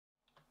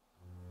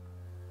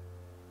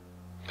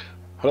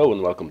Hello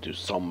and welcome to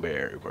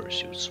Zombie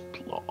versus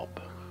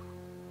Blob.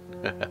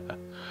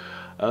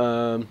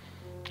 um,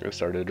 I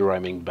started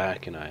rhyming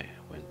back and I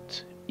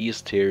went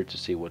east here to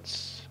see what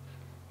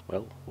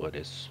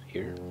is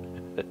here.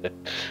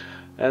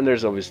 And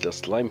there's obviously a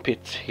slime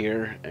pit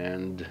here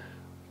and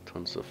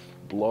tons of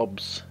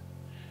blobs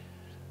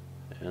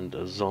and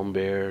a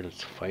zombie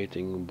that's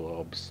fighting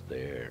blobs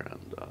there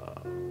and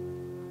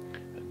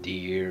a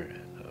deer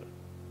and a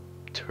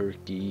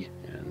turkey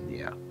and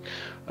yeah.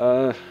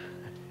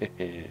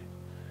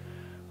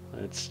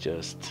 Let's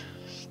just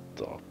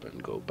stop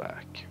and go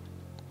back.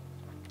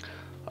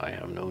 I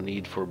have no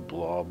need for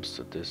blobs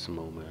at this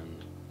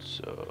moment,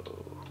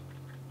 so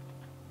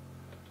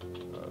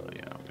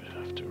yeah, I'm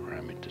gonna have to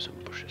ram into some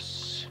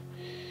bushes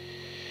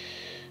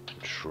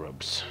and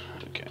shrubs.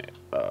 Okay,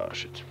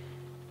 shit.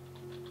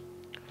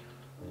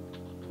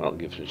 Well,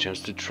 gives me a chance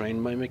to train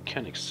my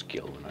mechanic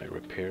skill when I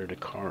repair the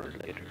car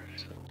later,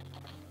 so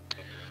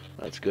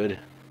that's good.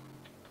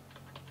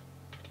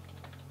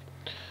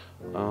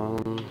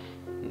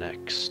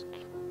 Next.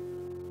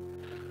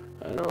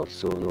 And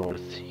also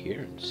north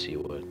here and see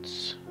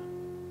what's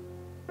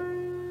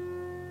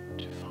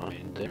to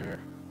find there.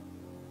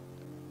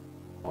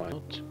 Why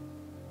not?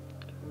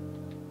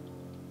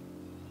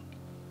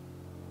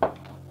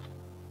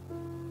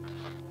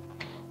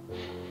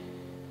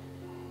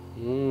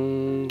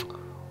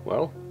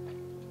 Well,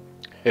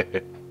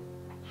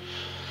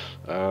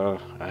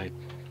 I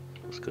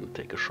was gonna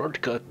take a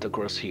shortcut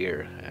across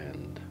here,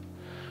 and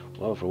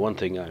well, for one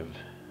thing, I've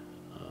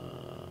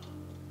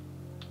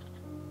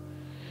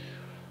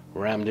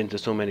rammed into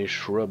so many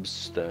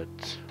shrubs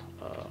that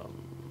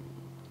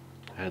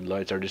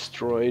headlights are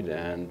destroyed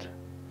and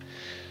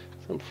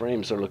some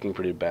frames are looking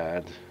pretty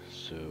bad.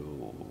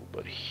 So,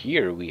 but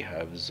here we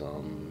have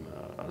some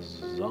a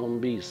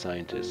zombie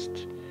scientist,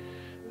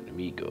 an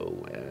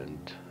amigo,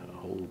 and a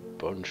whole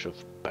bunch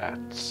of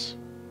bats.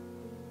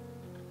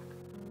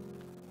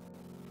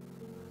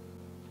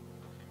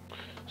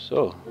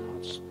 So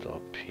let's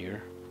stop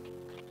here.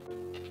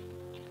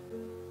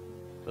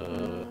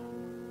 The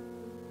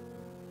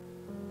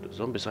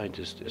zombie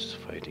scientist is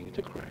fighting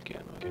the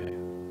Kraken, okay.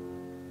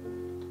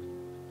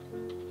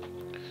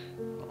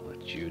 I'll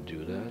let you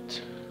do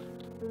that.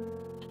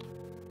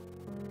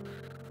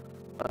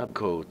 Lab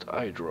coat,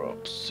 eye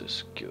drops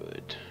is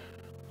good.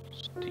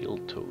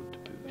 Steel-toed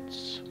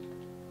boots.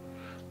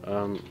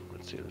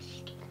 Let's see,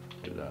 let's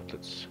do that.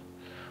 Let's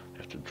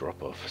have to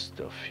drop off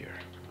stuff here.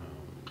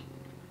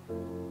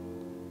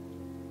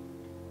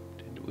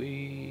 Did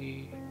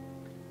we?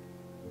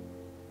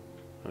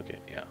 Okay,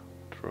 yeah,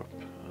 drop.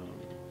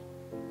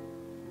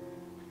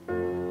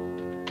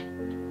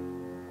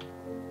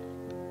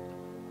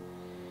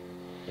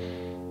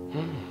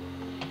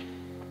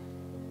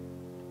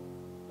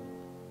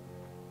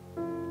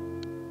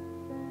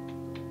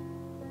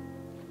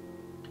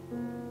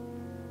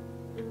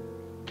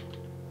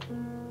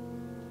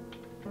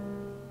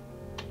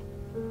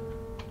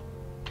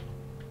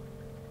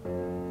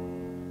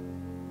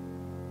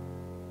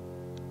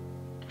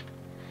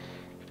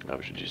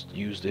 I should just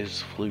use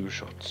these flu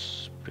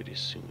shots pretty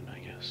soon, I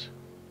guess.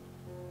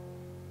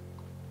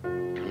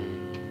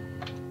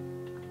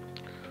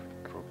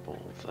 Drop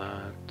all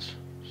that.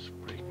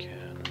 Spray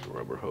can and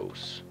rubber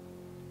hose.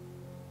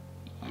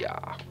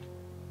 Yeah.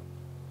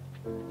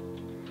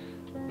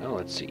 Now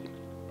let's see.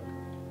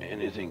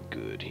 Anything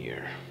good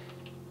here?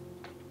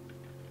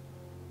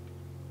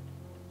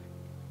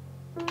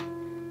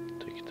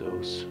 Take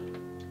those.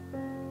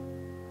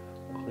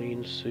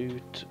 Clean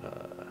suit.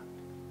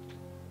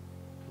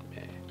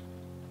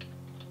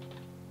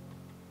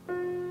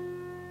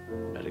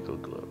 Medical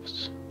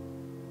gloves.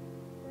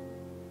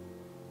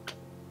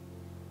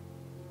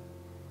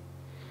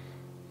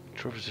 Not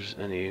sure if there's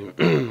any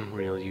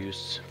real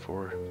use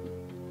for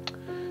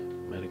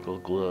medical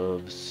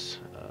gloves.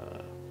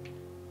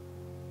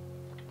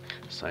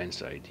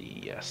 Science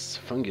ID, yes.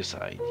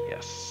 Fungicide,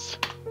 yes.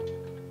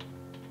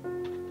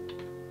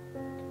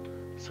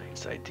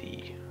 Science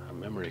ID, a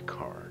memory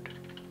card.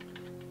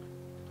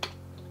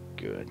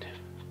 Good.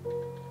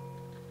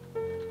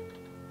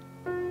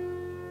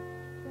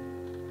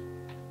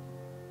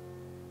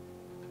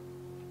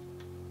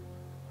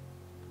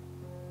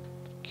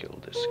 Kill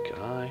this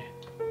guy.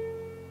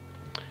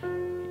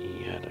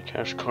 He had a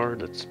cash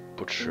card. Let's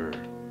butcher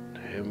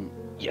him.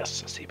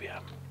 Yes, a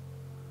CBM.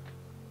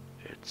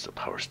 It's a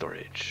power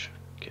storage.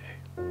 Okay.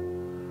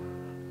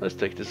 Let's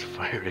take this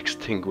fire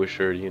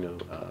extinguisher, you know,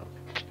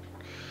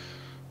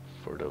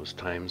 for those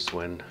times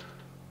when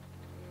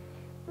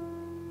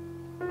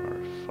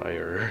our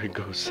fire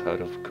goes out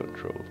of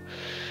control.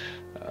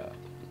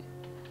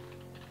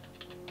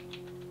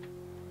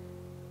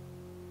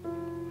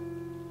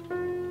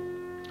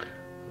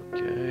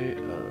 Okay,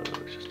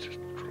 just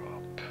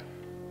drop.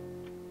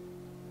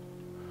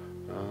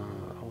 I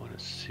want to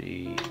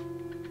see.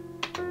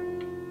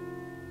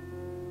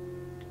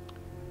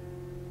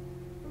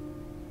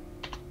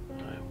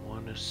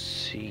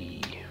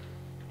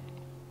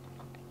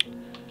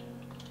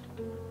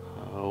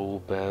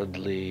 How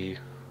badly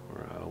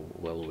Or how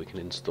well we can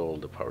install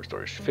the power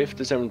storage.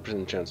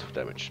 57% chance of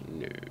damage.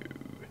 No.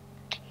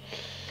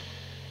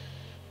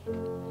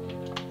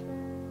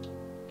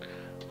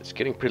 It's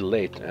getting pretty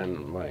late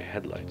and my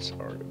headlights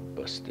are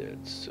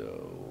busted,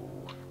 so...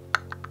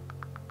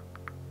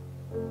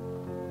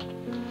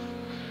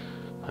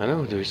 I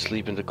know, do we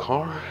sleep in the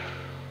car?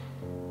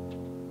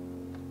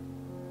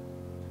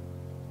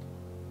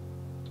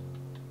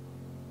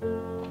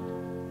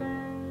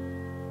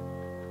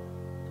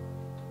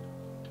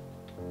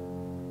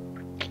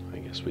 I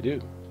guess we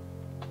do.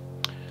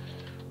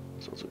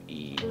 Let's also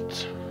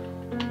eat.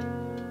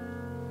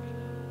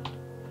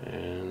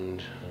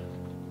 And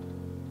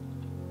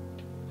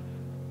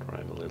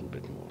drive a little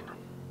bit more.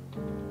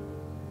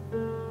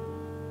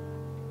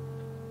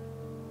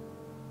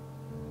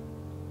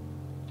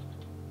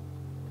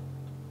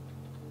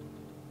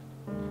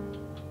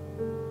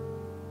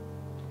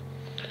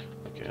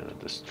 Okay, that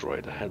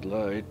destroyed the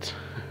headlight.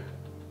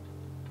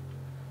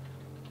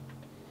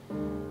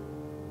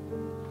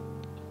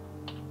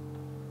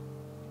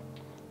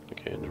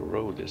 Okay, the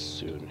road is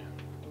soon.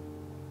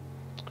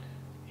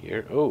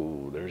 Here,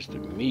 oh, there's the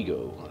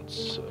Migo.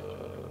 Let's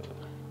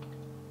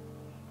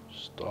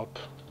stop.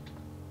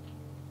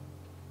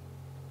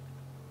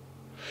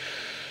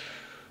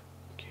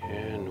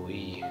 Can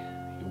we...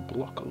 You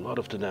block a lot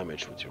of the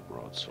damage with your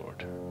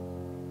broadsword.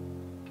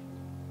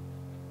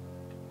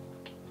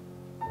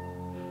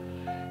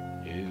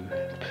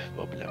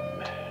 No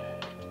problem.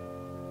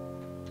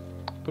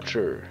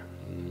 Butcher.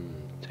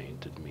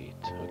 Tainted meat.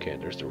 Okay,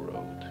 there's the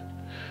road.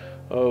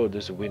 Oh,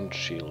 there's a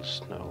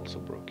windshield's now also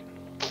broken.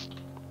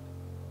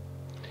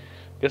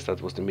 Guess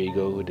that was the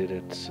Migo who did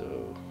it,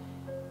 so...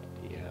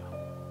 yeah.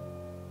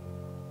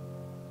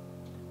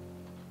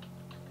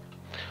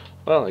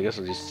 Well, I guess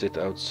I'll just sit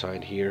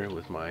outside here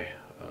with my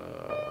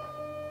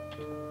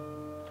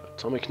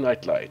atomic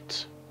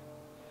nightlight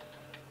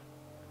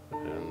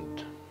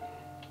and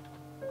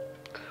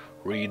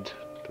read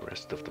the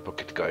rest of the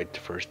pocket guide to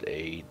first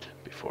aid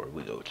before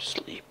we go to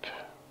sleep.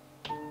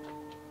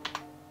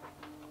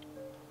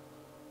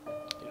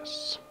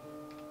 Yes.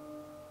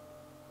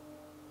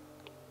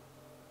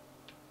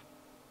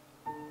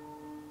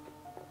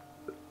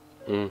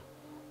 You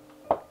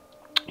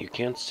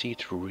can't see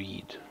to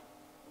read.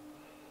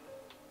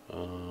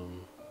 So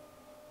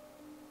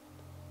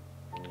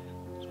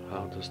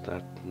how does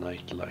that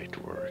night light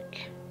work?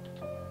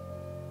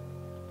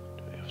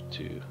 Do I have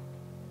to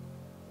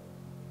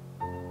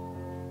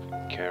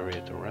carry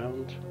it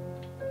around?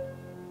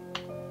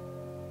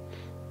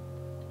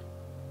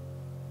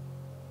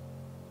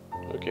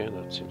 Okay,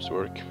 that seems to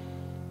work.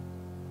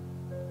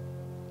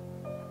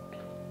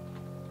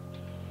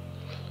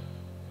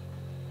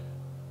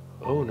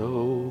 Oh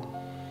no.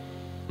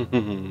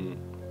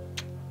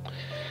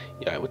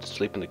 Yeah, I would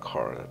sleep in the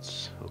car,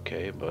 that's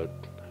okay,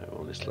 but I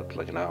only slept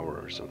like an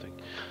hour or something.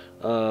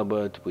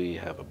 But we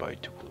have a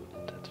bite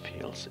wound that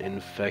feels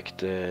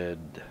infected.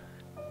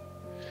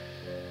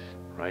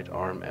 Right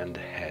arm and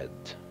head.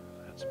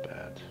 That's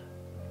bad.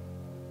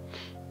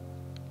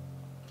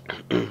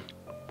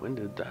 When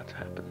did that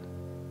happen?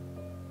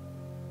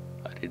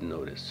 I didn't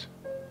notice.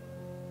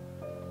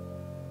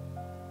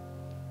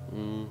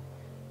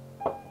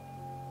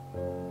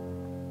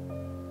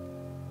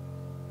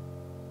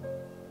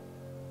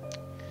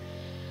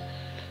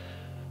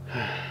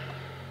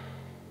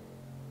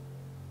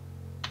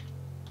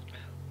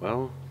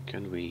 Well,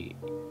 can we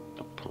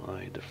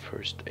apply the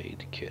first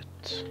aid kit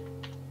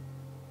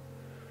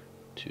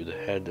to the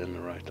head and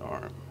the right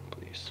arm,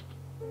 please?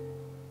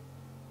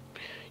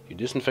 You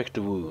disinfect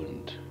the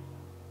wound.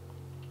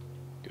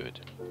 Good.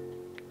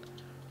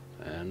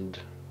 And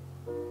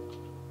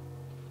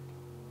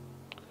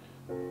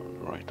on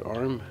the right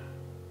arm.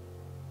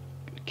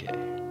 Okay.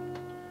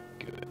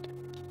 Good.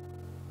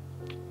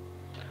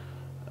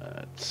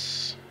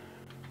 Let's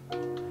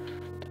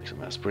take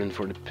some aspirin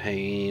for the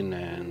pain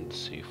and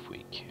see if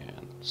we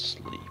can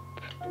sleep.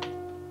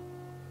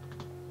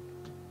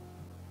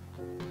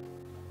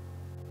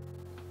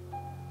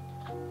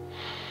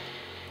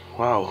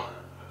 Wow.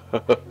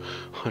 What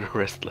a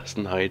restless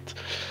night.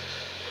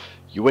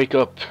 You wake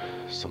up,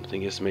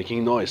 something is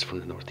making noise from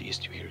the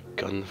northeast. You hear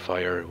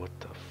gunfire. What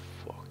the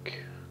fuck?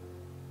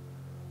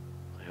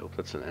 I hope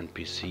that's an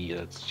NPC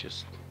that's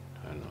just,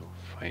 I don't know,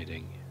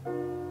 fighting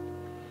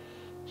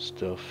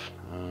stuff.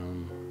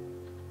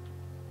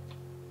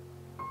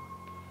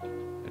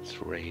 It's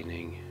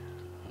raining.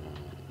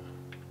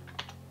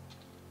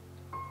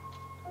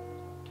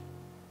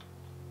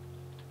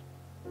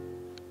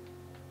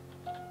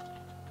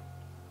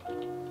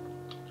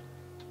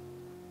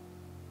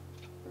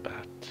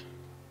 Bat.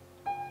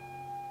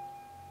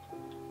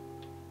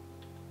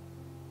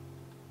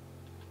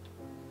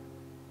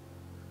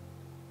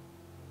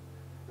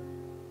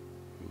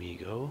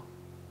 Migo.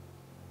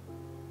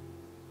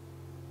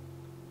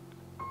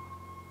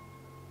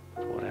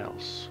 What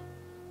else?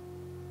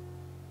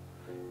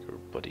 Your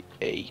body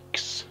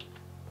aches.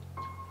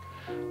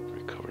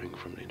 Recovering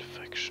from the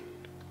infection.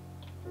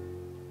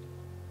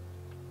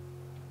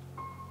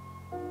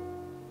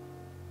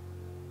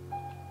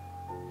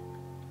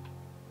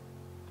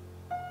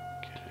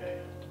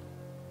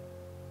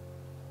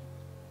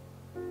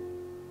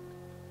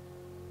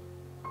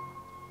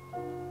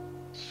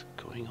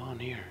 going on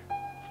here?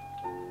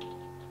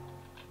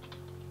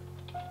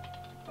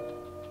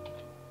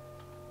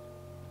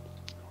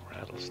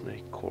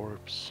 Rattlesnake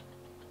corpse.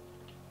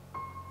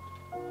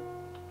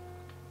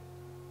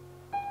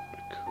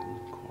 Raccoon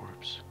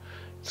corpse.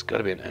 It's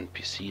gotta be an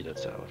NPC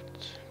that's out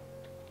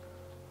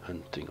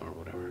hunting or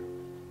whatever.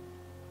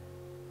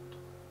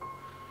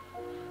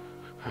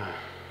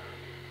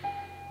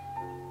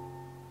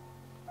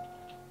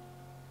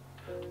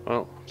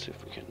 Well, let's see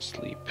if we can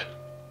sleep.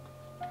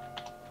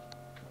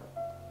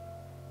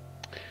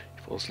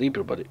 You fall asleep,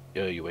 your body,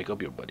 you wake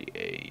up, your body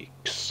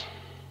aches.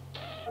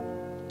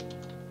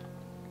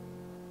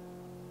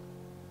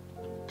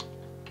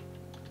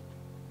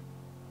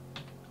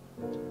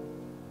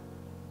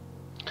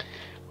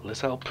 Will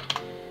this help?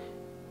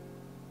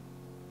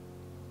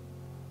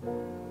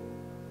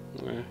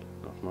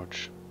 Not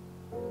much.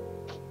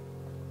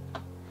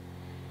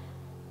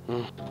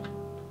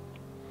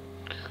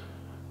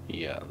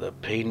 Yeah, the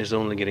pain is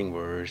only getting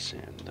worse,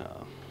 and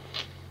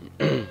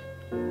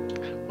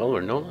well,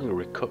 we're no longer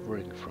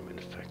recovering from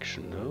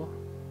infection, though.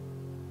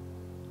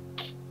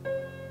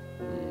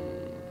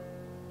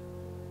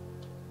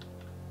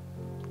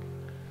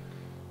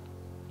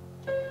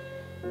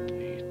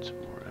 Eat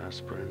more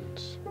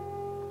aspirins.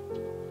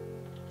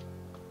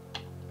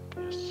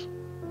 Yes.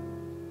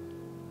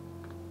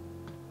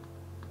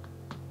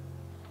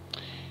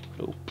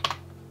 Nope.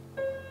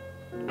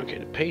 Okay,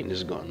 the pain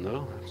is gone,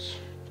 though. That's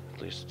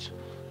at least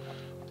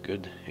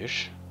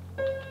good-ish.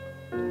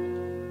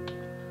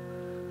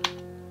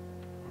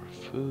 More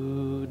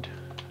food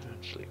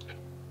and sleep.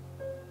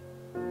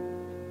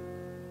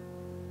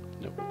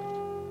 Nope.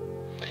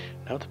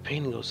 Now the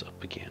pain goes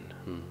up again.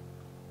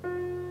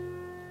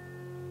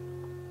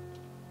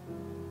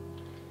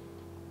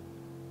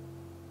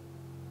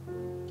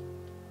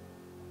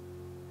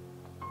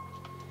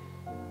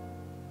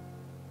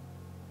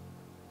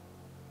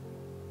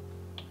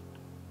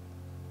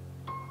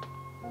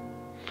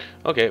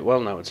 Okay, well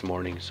now it's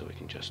morning, so we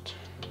can just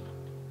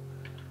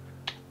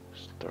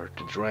start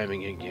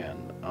driving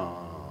again.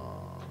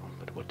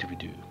 But what do we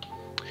do?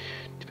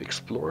 Do we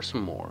explore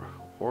some more?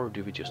 Or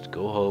do we just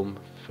go home,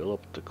 fill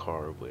up the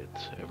car with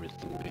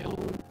everything we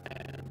own,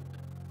 and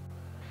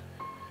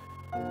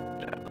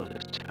travel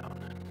this town?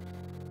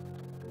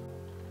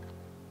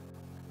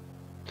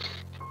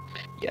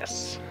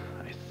 Yes,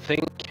 I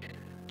think...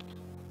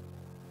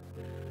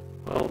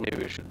 well,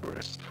 maybe we should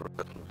rest for a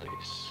couple of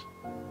days.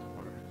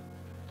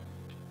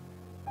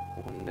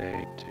 One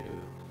day to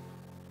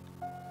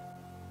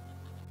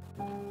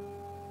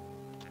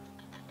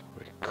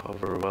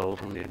recover well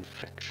from the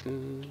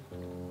infection.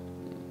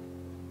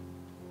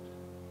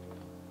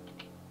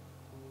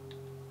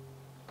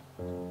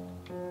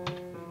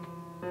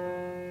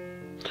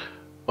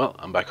 Well,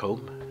 I'm back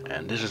home,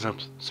 and this is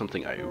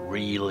something I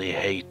really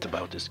hate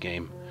about this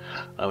game.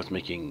 I was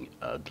making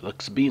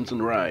deluxe beans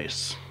and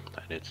rice,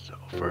 and it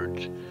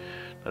offered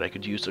that I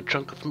could use a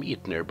chunk of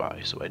meat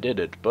nearby, so I did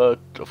it, but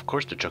of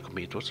course the chunk of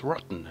meat was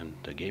rotten, and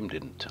the game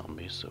didn't tell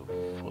me, so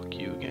fuck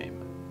you,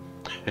 game.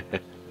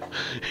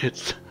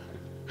 It's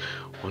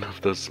one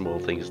of those small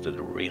things that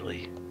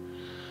really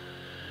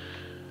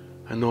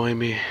annoy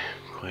me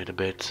quite a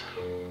bit.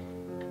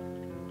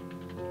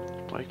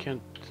 Why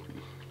can't...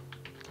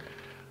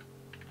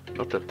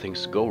 not that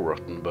things go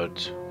rotten,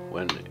 but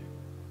when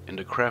in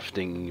the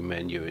crafting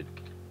menu it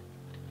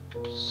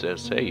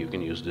says, hey, you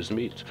can use this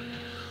meat,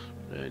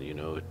 and you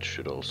know, it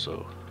should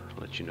also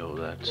let you know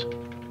that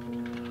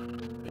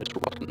it's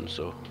rotten,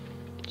 so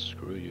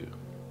screw you.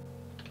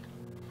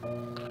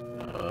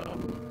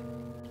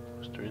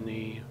 Is there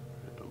any...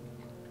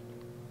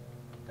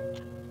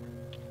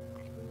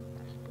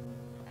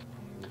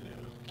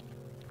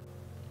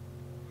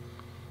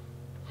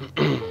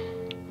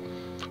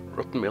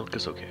 rotten milk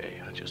is okay,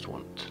 I just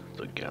want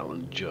the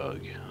gallon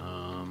jug.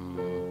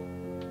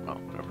 Well,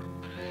 whatever.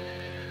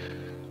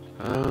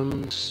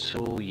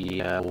 So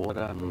yeah, what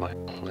my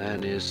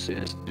plan is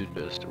to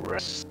just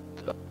rest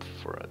up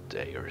for a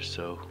day or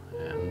so,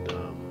 and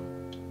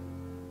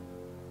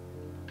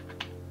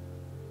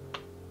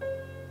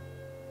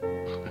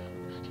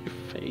you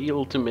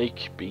fail to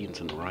make beans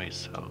and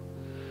rice, so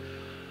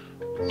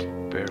it's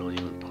barely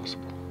even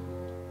possible.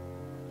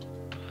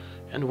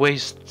 And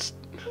waste,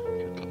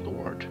 good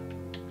lord,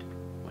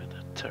 am I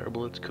that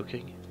terrible at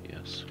cooking?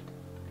 Yes.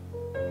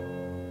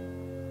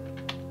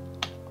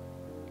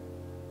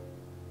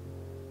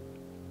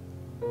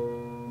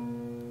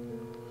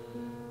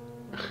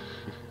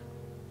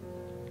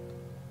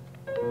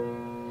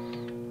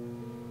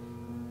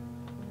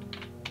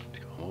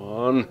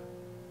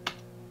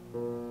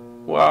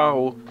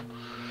 Wow!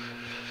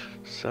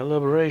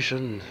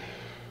 Celebration!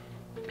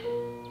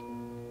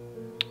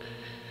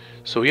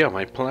 So yeah,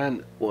 my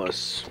plan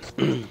was,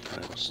 I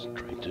was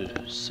trying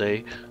to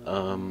say,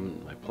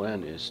 my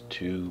plan is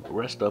to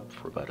rest up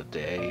for about a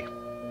day.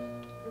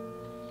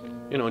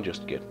 You know,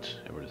 just get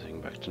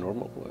everything back to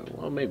normal.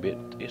 Well, maybe it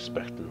is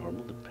back to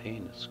normal, the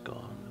pain is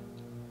gone.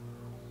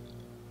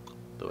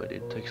 Though I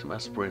did take some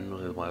aspirin a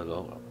little while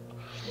ago.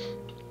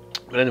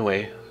 But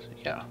anyway,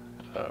 yeah,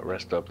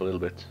 rest up a little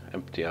bit,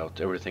 empty out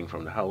everything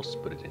from the house,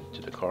 put it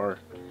into the car,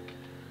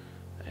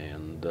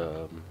 and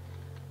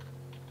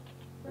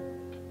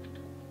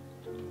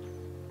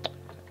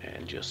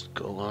just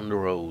go on the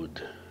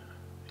road.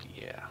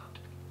 Yeah.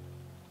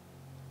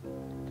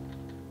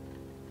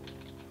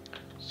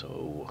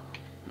 So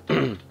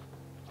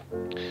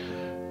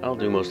I'll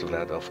do most of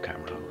that off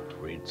camera. I'll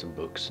read some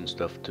books and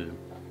stuff to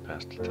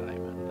pass the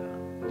time,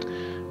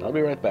 and I'll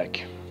be right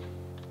back.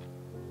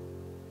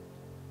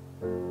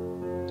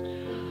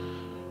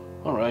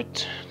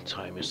 Alright,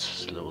 time is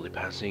slowly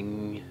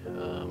passing.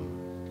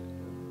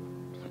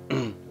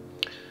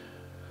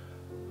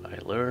 I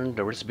learned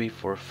the recipe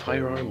for a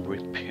firearm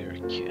repair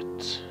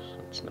kit.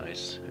 That's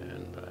nice,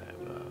 and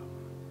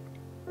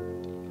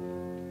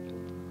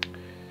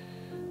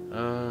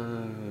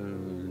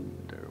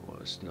there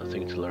was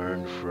nothing to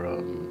learn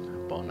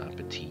from Bon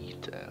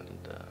Appetit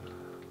and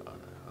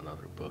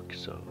another book,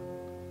 so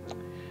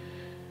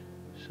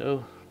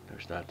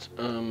there's that.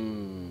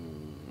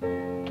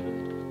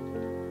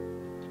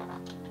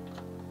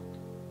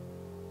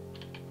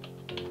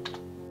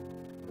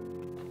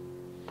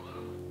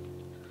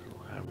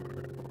 Hammer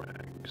and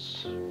rags,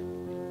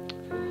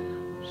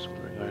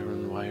 soldering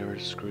iron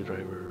wires,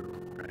 screwdriver,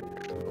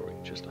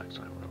 just like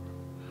so.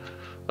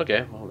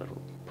 Okay, well that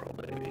will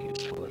probably be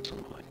useful at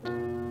some point.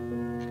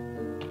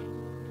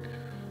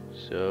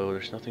 So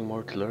there's nothing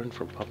more to learn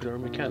from popular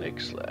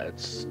mechanics.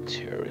 Let's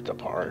tear it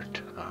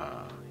apart.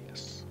 Ah,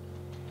 yes.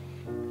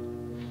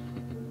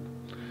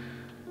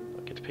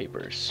 Look at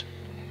papers.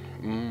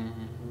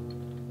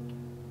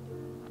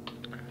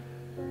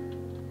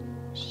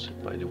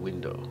 Sit by the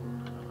window.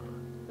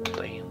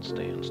 Dance.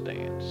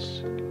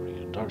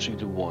 Dodging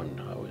to 1.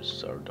 How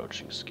is our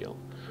dodging skill?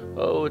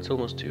 Oh, it's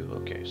almost 2.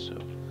 Okay, so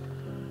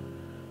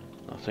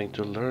nothing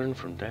to learn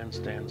from dance.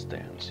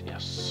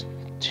 Yes,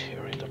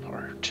 tear it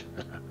apart.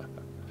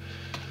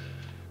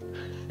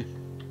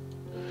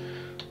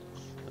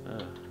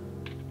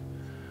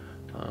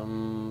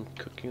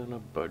 Cooking on a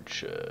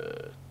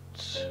budget.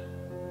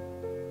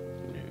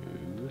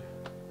 No.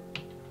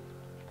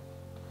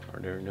 Are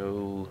there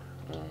no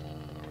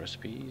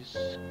recipes?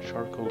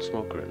 Charcoal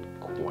smoker and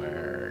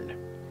quern.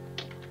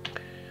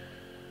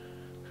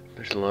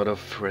 There's a lot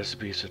of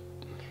recipes that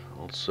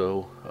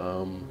also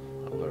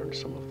I learned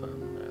some of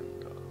them,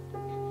 and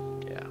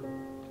yeah.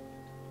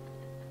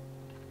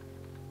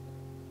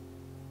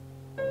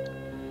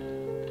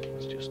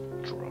 Let's just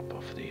drop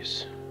off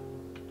these.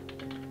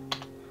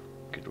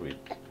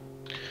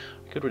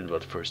 Could read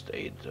about first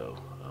aid though.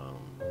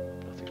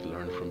 Nothing to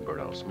learn from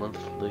Birdhouse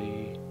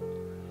Monthly.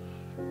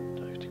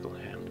 Tactical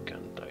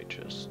handgun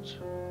digest.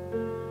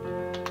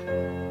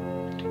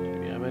 Do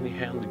we have any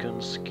handgun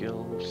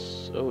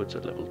skills? Oh, it's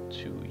at level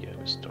 2. Yeah,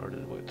 we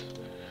started with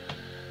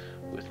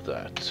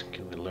that.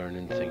 Can we learn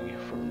anything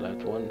from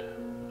that one?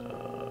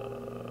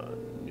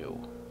 No.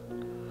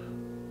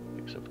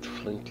 Except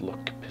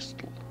flintlock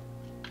pistol.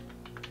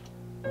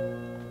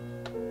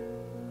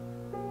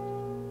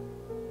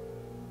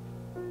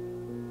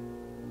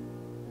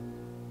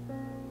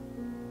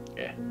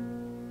 Yeah.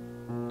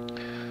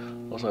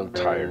 Also, I'm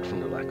tired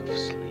from the lack of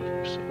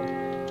sleep, so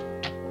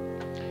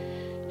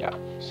yeah,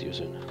 see you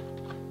soon.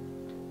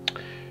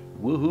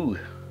 Woohoo!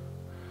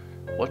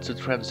 What's a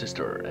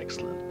Transistor?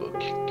 Excellent book.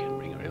 Can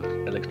bring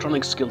your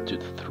electronic skill to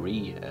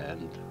 3,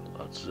 and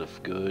lots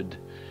of good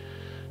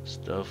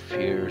stuff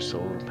here.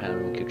 Solar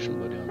panel, kitchen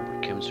body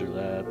on chemistry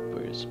lab,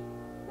 where's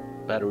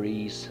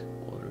batteries,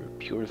 water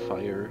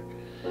purifier.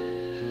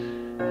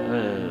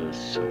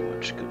 So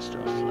much good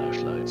stuff.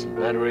 Flashlights and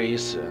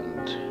batteries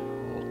and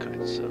all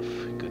kinds of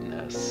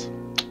goodness.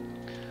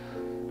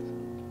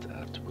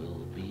 That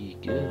will be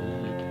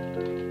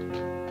good.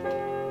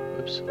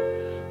 Whoops.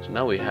 So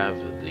now we have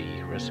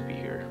the recipe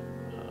here.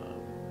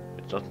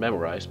 It's not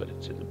memorized, but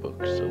it's in the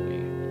book, so we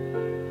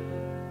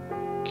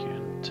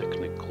can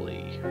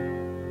technically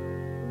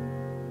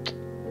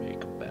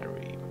make a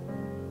battery.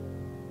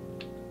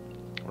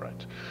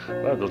 Alright.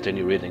 Well, I'll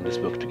continue reading this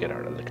book to get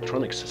our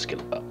electronics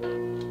skill up.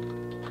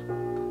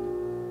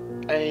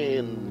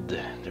 And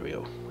there we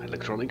go.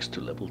 Electronics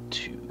to level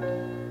 2.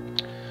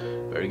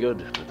 Very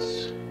good.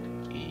 Let's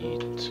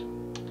eat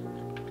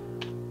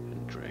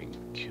and drink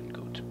and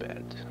go to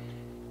bed.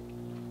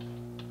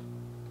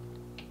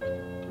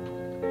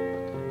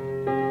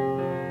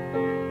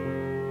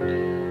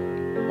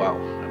 Wow,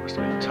 I must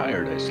have been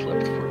tired. I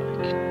slept for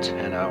like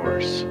 10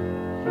 hours.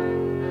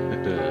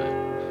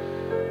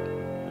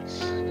 Let's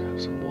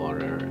have some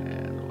water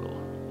and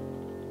we'll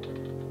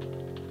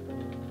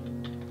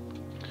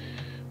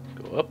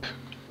go up.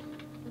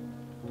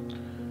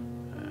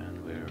 And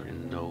we're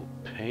in no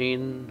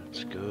pain.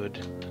 That's good.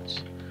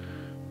 Let's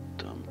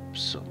dump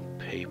some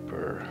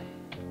paper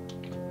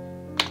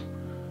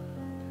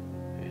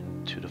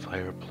into the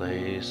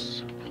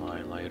fireplace,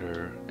 apply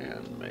lighter,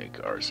 and make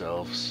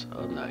ourselves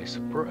a nice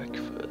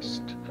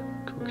breakfast.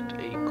 Cooked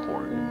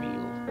acorn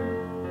meal.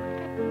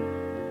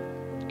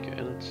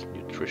 Okay, that's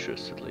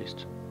nutritious at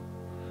least.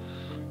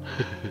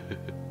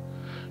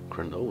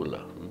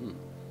 Granola.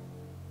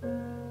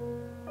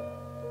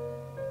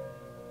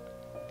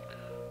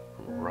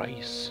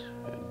 rice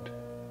and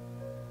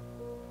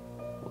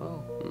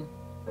well,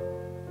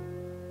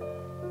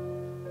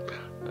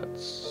 that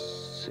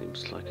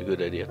seems like a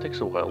good idea. It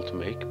takes a while to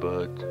make,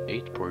 but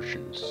 8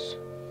 portions,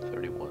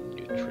 31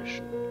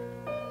 nutrition.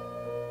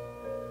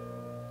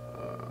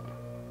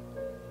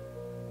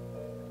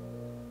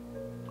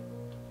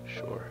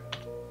 Sure.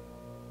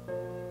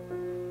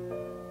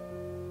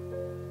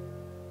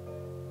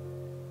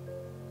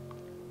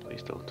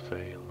 Please don't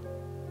fail.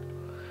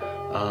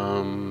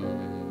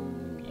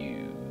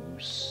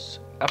 Use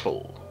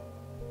apple.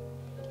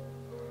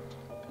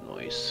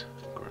 Nice.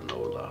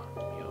 Granola.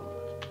 Yum.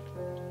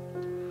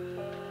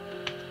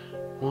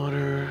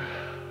 Water.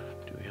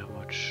 Do we have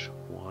much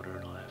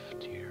water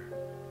left here?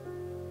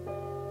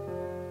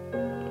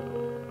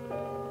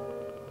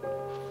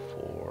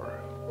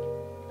 4.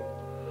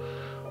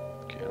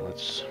 Okay,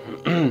 let's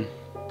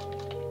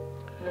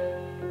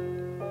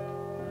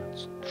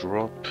let's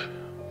drop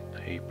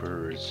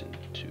papers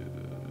into,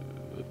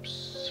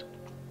 oops,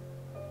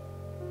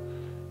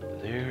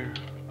 there.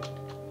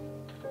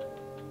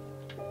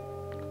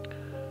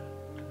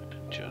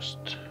 And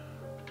just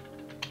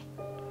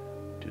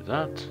do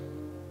that.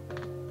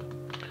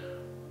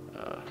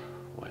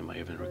 Why am I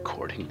even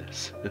recording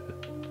this?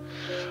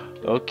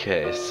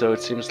 Okay, so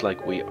it seems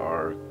like we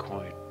are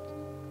quite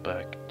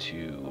back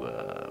to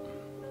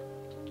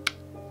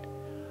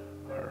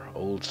our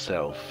old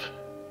self.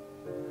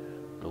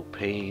 No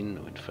pain,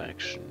 no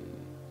infection.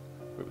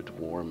 We're a bit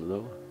warm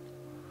though.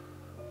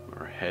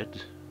 Our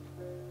head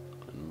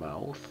and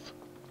mouth.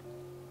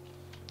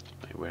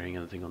 Am I wearing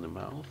anything on the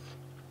mouth?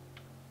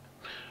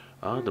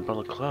 Ah, the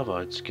balaclava,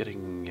 it's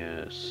getting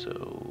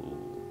so...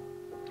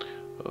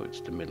 Oh,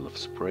 it's the middle of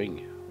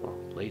spring. Well,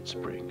 late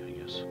spring, I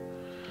guess.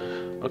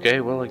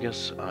 Okay, well, I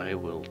guess I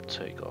will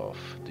take off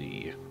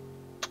the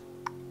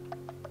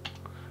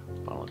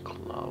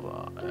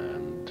balaclava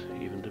and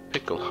even the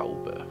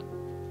pickelhaube.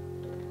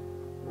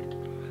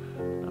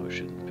 Now it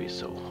shouldn't be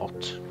so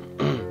hot.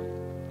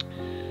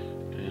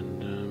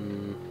 And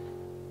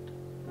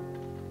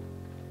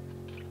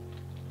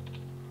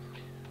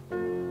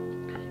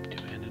do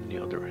I have any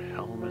other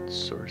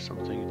helmets or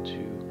something to...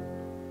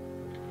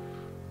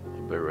 A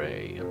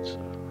beret, it's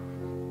a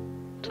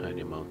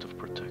tiny amount of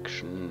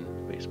protection,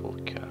 baseball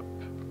cap.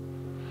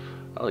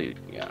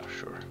 Yeah,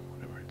 sure,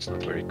 whatever. It's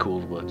not very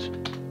cool, but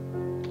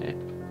eh.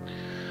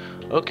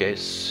 Okay,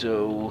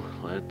 so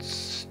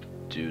let's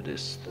do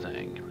this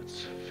thing.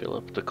 Let's fill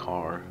up the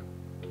car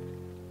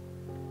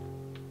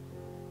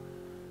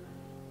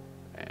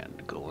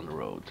and go on the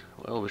road.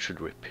 Well, we should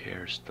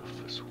repair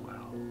stuff as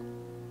well.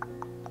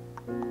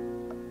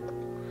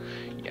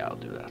 Yeah, I'll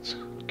do that.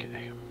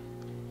 Okay.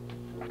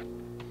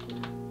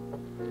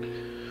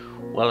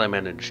 Well, I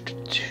managed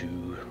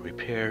to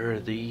repair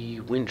the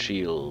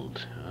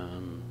windshield.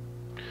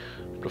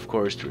 But of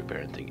course, to repair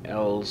anything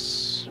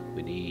else,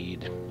 we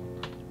need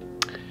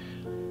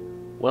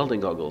welding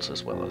goggles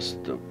as well as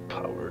the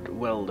powered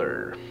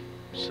welder.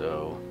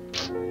 So,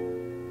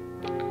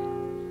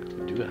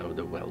 we do have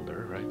the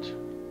welder, right?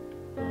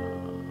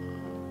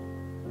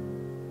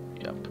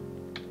 Yep.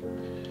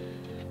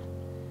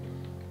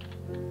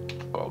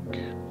 Gog.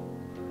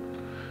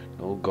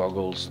 No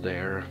goggles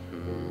there.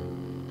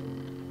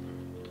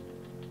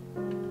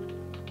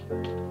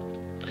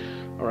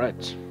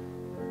 Alright.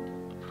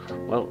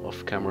 Well,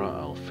 off camera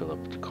I'll fill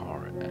up the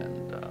car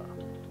and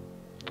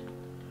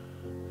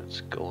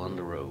let's go on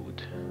the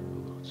road.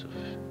 Ooh, lots of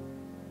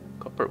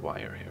copper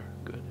wire here.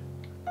 Good.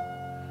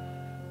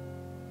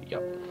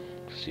 Yep.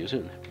 See you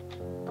soon.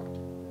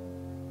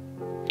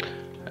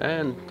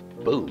 And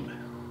boom.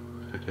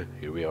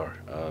 Here we are.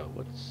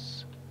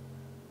 What's...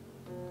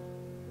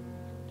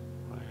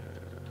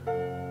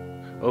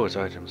 Oh, it's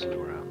items all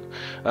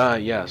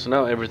around. Yeah, so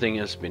now everything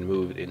has been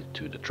moved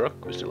into the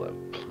truck. We still have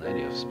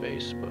plenty of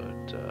space, but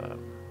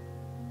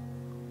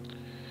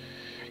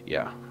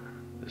yeah,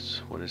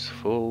 this one is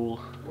full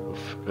of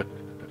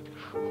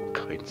all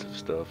kinds of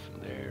stuff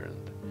in there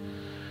and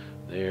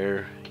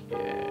there.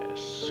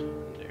 Yes,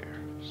 and there.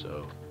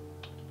 So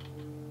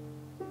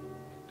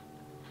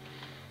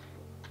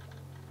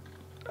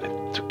I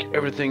took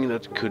everything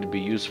that could be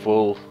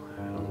useful.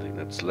 I don't think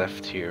that's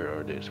left here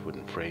are these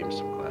wooden frames,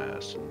 some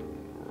glass, and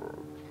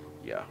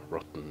yeah,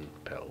 rotten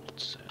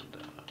pelts, and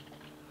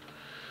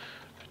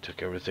I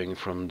took everything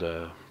from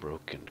the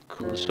broken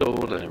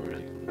console and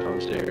everything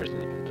downstairs,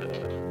 and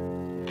the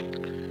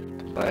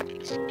black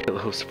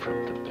pillows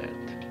from the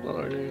bed. Well,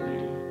 are there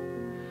any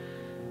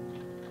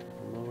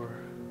more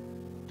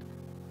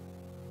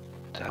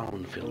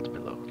down-filled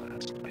below?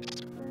 That's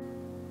nice.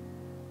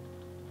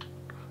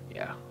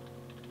 Yeah.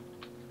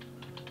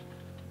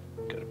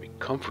 Gotta be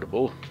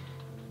comfortable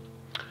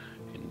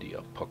in the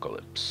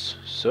apocalypse.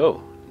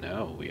 So,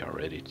 now we are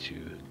ready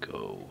to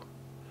go.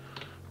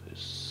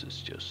 This is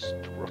just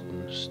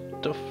rotten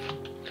stuff.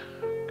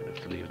 Gonna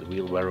have to leave the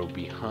wheelbarrow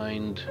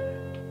behind.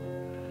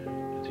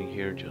 Anything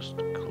here? Just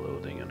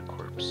clothing and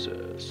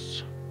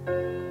corpses.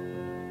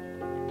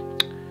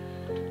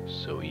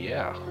 So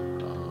yeah,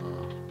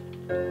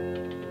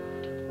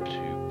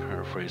 to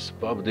paraphrase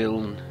Bob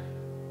Dylan,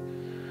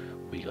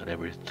 We got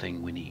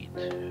everything we need.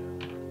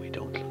 We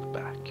don't look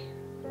back.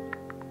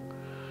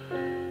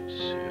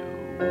 So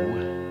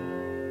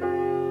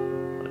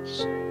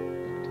let's.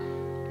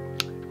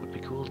 It would be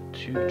cool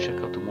to check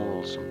out the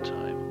mall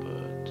sometime,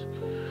 but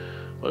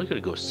well, we're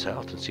gonna go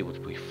south and see what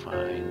we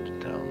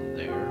find down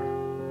there.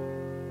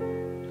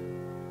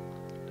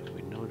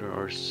 We know there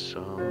are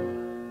some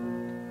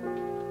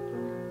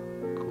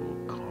cool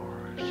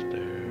cars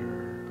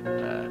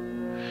there.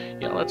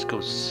 Yeah, let's go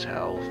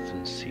south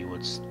and see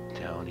what's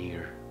down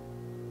here.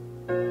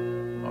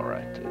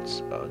 Alright,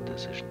 it's a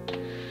decision.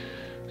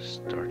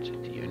 Start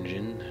the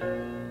engine.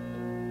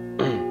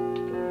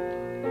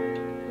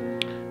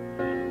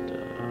 And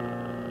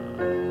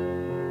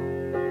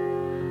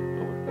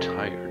oh, we're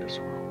tired as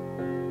well.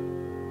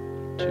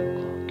 2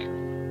 o'clock.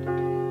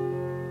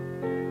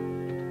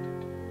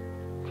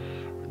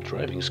 Our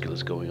driving skill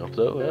is going up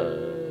though.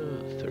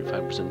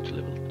 35% to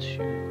level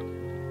 2.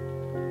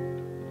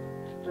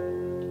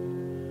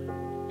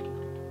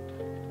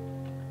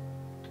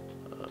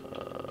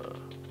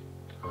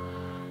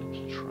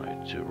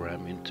 To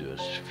ram into as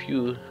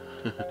few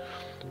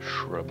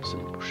shrubs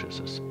and bushes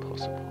as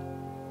possible.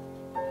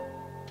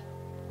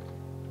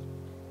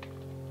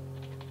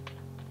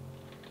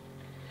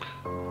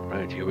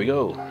 Alright, here we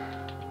go.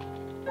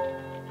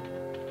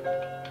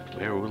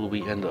 Where will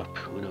we end up?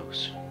 Who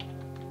knows?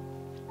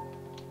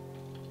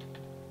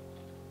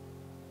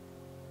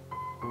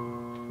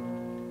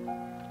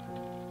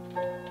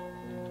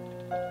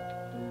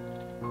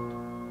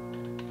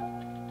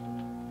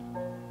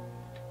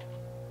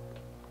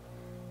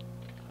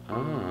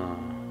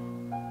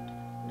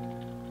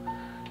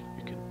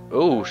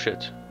 Oh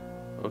shit.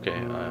 Okay,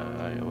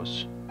 I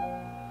was.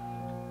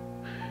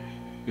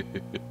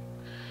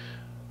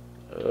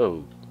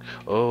 oh,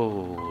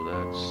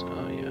 that's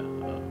yeah.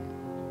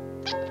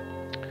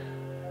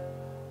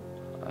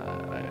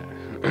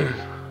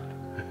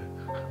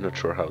 I'm not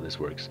sure how this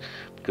works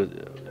because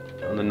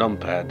on the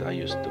numpad I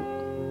used the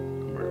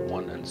number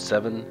 1 and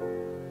 7,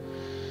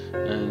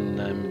 and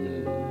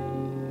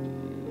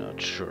I'm not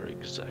sure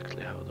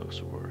exactly how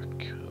those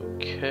work.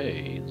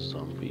 Okay,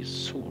 zombie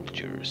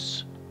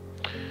soldiers.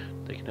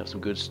 They can have some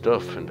good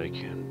stuff, and they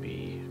can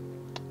be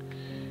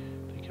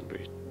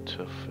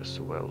tough as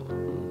well.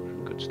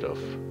 Good stuff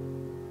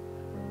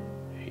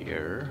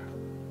here.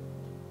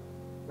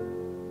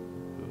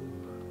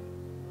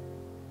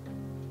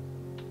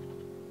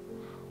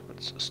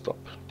 Let's stop.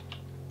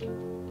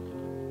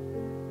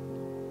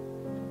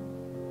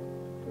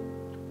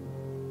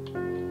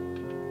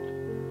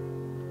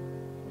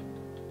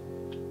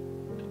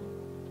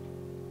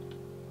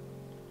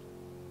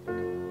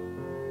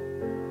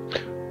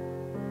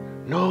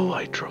 No,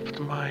 I dropped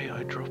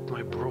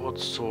my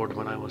broadsword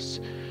when I was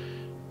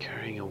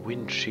carrying a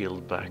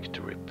windshield back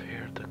to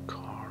repair the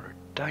car.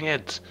 Dang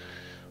it.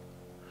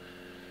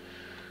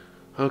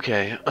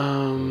 Okay,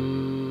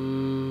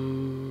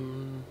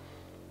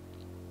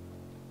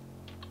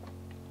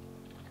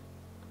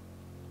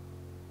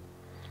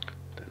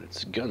 then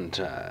it's gun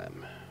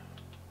time.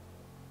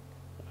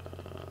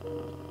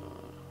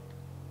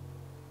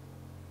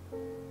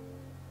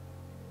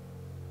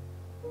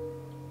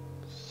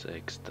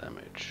 6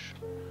 damage.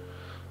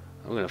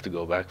 I'm gonna have to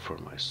go back for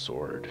my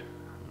sword.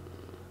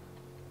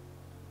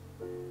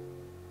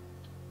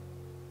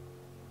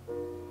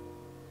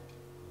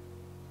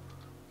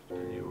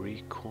 Any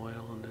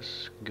recoil on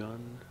this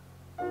gun?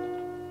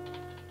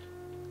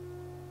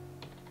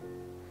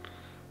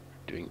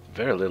 Doing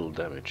very little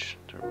damage.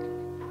 They're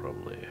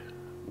probably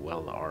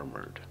well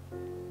armored.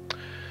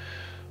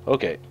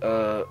 Okay,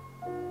 I'll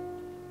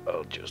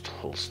just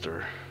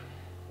holster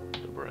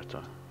the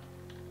Beretta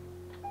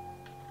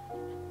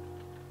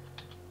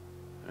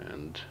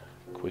and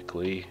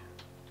quickly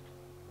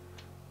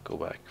go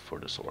back for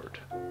the sword.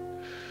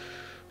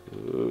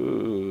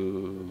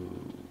 Ooh.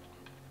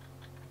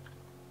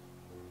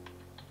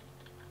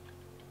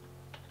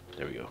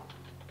 There we go.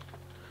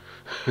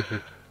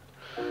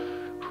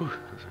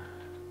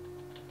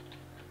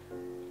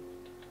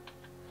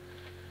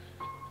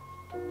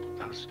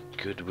 That was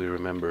good we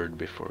remembered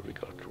before we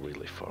got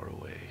really far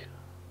away.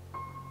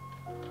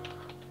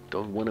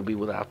 Don't want to be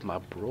without my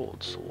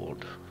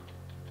broadsword.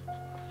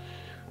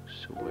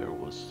 So where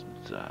was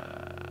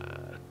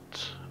that?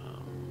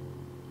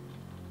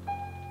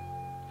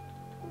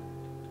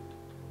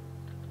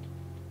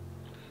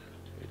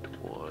 It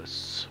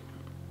was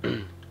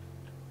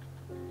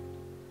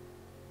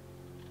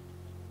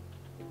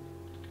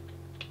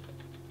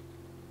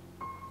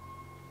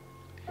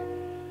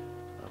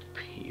up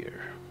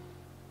here.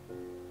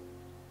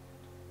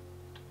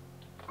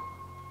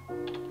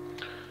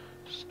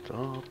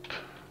 Stop.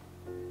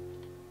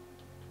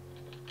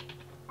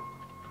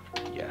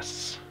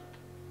 Yes.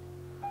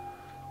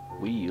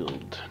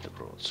 Wield the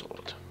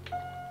broadsword.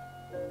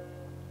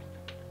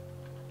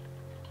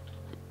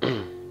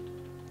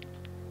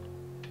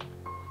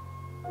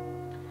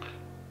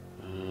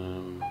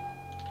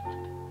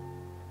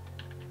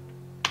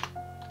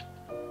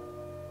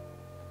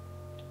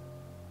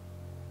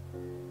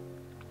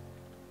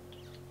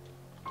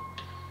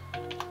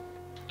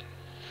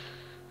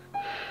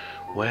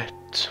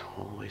 wet,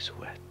 always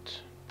wet.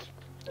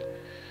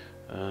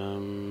 Uh,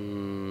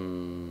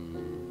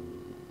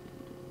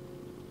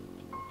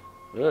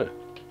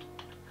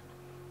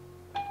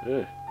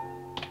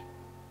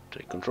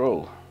 Take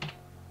control.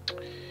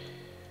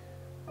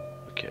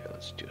 Okay,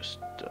 let's just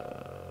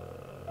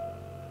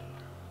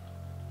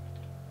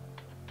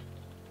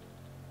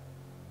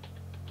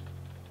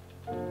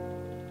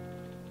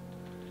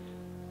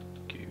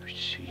go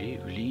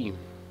slowly.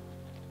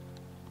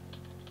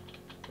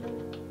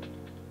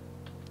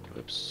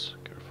 Whoops,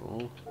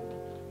 careful.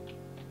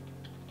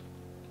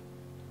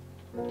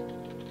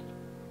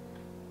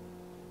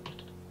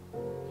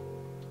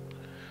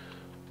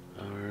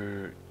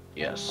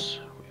 Yes,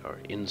 we are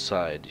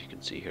inside. You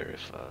can see here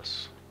if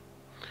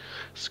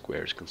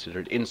square is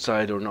considered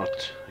inside or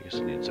not. I guess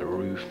it needs a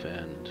roof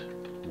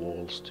and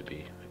walls to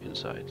be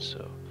inside,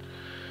 so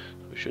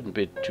we shouldn't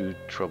be too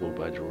troubled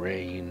by the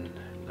rain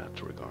in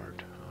that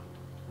regard.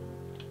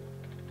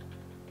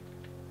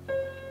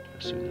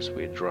 As soon as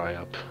we dry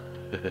up.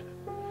 There's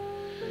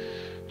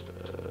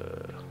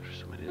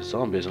so many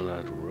zombies on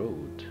that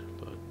road,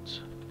 but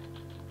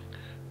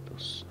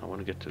those, I want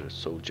to get to the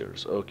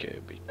soldiers. Okay,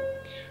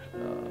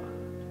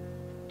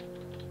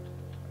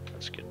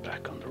 let's get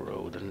back on the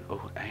road. And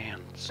oh,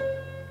 ants!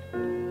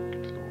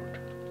 Good Lord.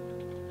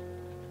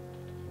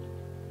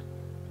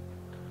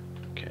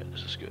 Okay,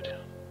 this is good.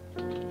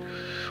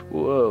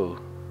 Whoa!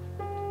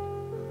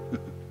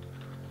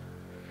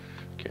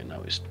 Okay,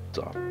 now we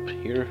stop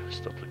here.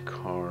 Stop the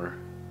car.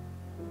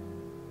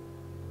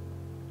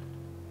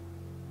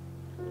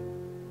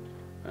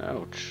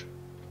 Ouch.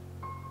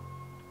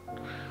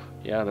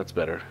 Yeah, that's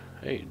better.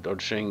 Hey,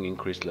 dodging,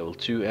 increased level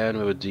 2, and we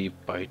have a deep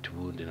bite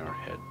wound in our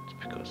head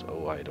because,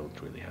 oh, I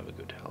don't really have a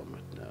good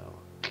helmet now.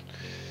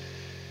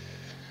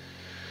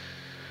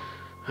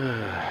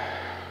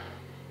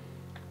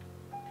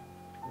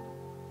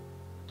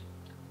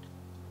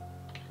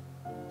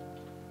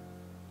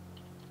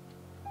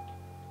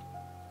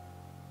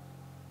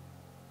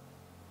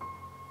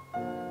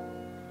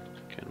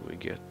 Can we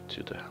get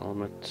to the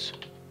helmet?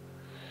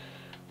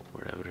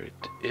 Wherever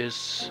it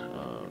is.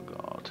 Oh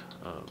god.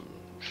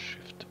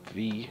 Shift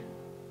V.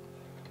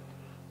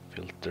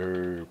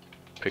 Filter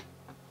pick.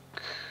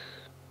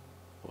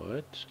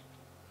 What?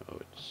 Oh,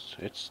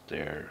 it's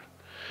there.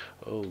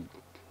 Oh.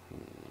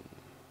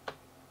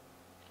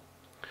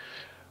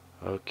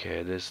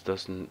 Okay, this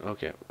doesn't.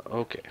 Okay,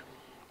 okay.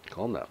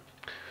 Calm down.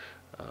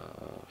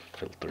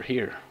 Filter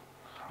here.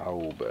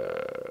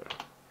 Haube.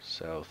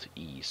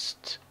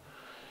 Southeast.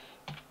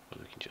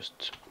 We can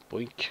just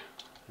boink.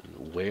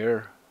 And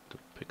where? The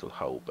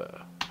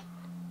Pickelhaube.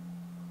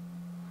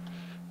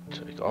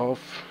 Take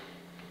off.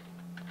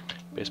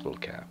 Baseball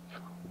cap.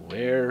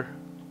 Where?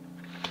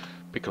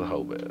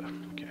 Pickelhaube.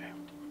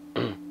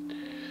 Okay.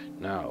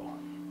 Now,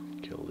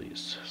 kill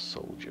these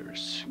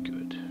soldiers.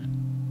 Good.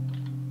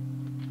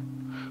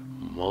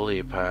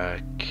 Molly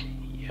pack.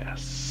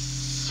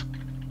 Yes.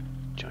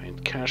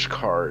 Giant cash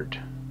card.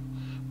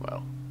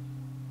 Well.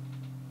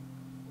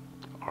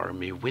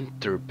 Army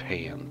winter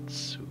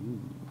pants. Ooh.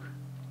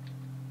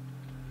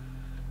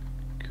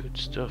 Good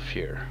stuff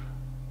here.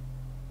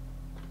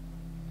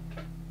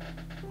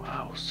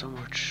 Wow, so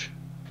much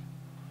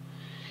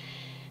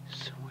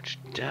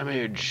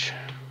damage.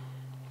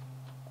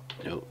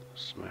 No,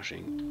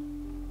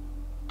 smashing.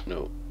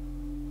 No.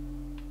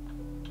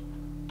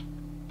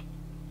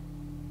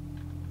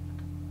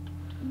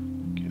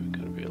 Okay, we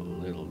gotta be a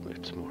little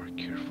bit more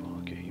careful.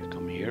 Okay, you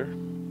come here.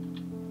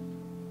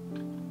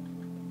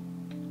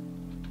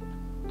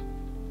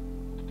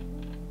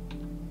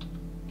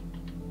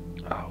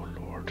 Oh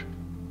Lord.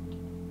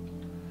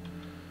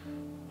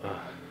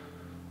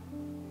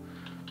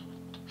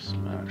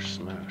 Smash,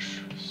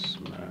 smash,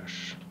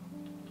 smash.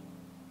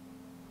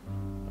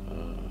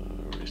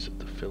 Reset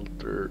the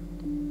filter.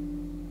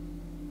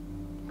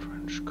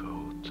 Trench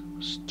coat.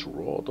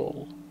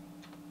 Straddle.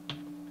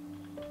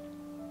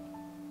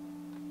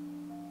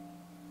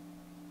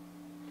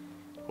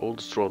 Old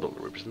straddle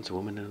represents a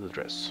woman in a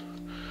dress.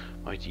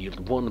 Might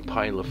yield one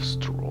pile of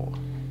straw.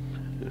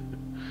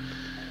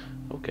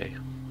 Okay.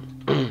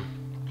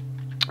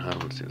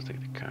 Let's see, let's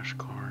take the cash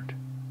card.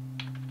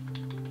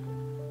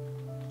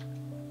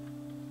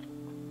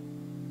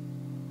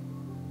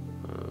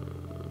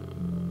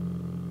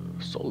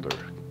 Solder.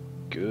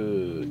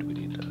 Good, we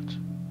need that.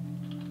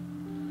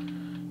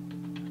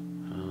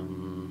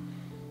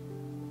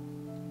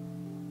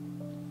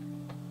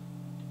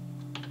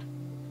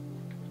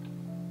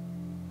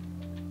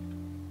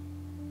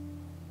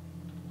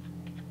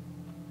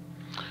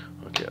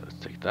 Okay, let's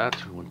take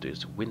that. We want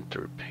these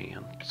winter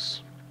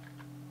pants.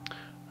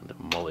 And the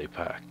Molly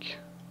pack.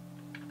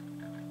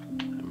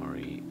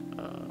 MRE.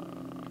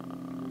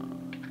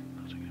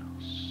 Nothing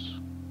else.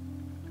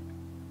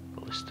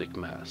 Ballistic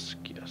mask,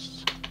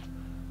 yes.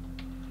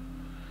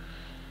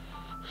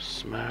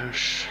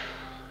 Smash.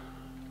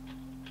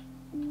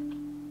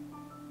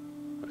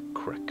 A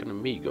crack and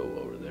amigo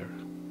over there.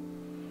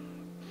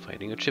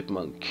 Fighting a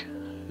chipmunk.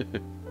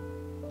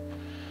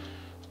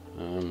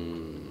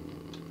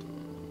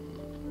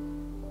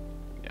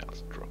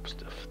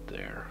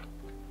 there.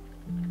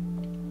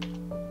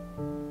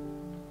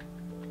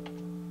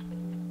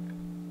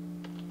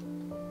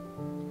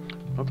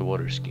 Not the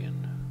water skin.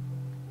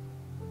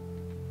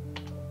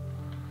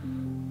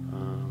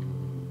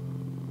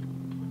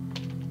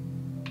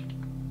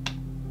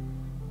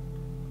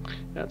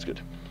 That's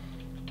good.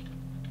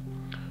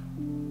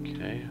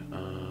 Okay,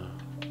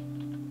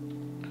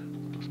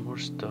 there's more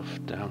stuff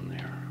down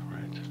there,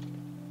 right?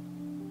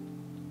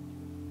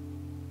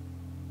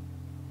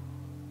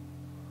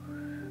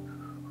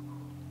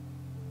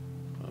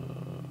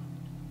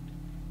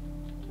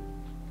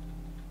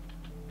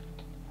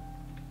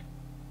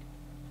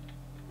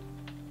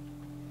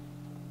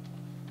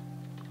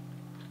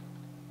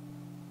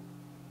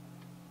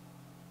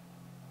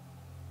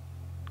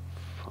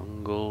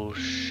 Fungal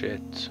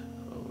shit.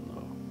 Oh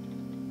no.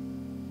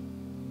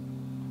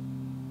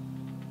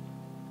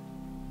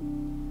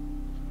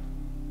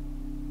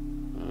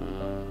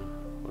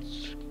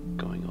 What's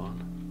going on?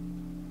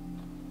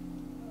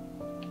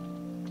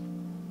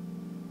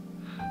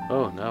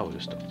 Oh, now we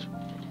stopped.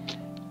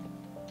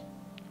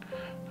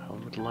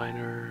 Helmet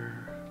liner.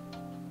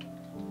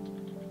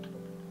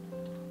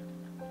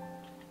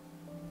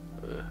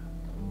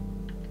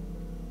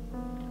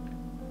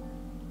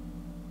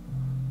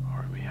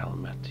 Army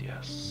helmet,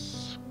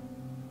 yes.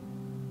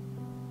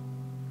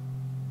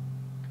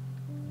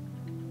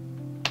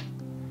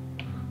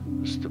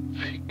 What's the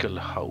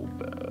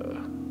pickelhaube?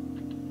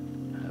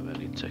 Have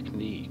any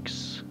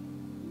techniques?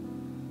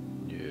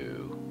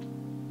 No.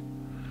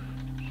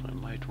 So I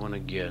might want to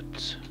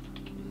get.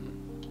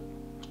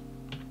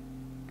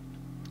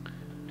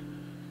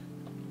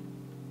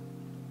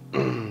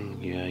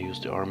 Yeah, use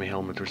the army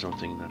helmet or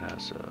something that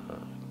has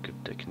a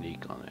good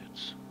technique on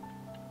it.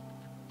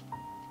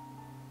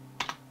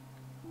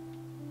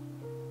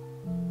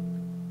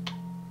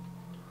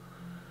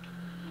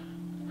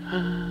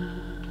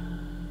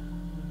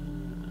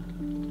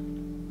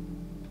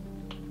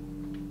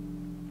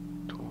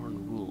 Torn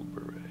wool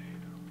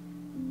beret.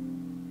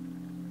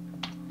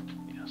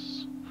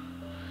 Yes.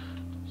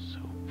 So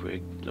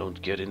we don't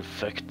get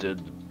infected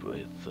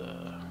with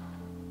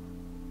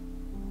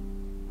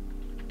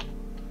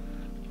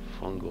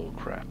fungal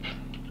crap.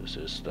 This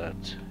is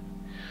that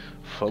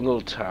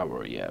fungal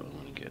tower. Yeah, we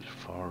want to get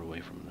far away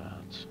from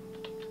that.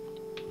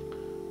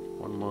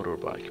 One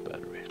motorbike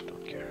battery.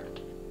 Don't care.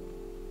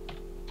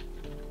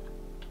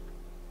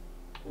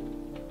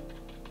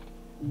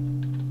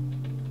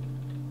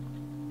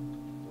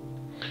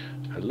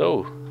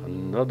 Hello,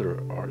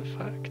 another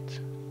artifact.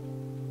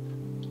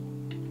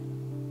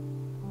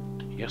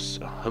 Yes,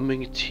 a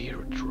humming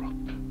teardrop.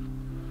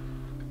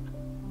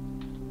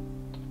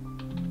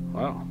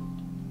 Wow.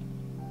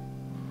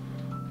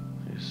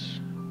 These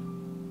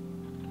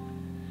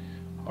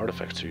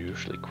artifacts are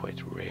usually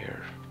quite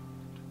rare.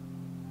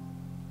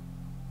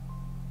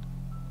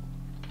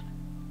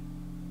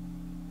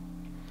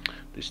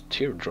 This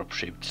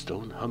teardrop-shaped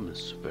stone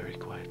hums very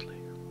quietly.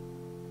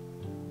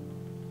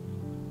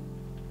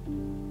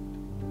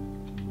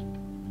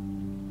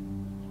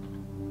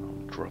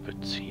 I'll drop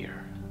it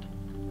here.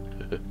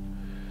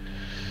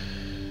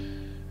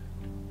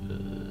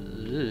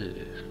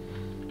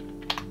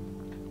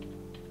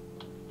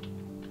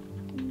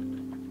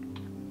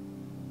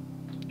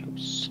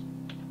 Oops.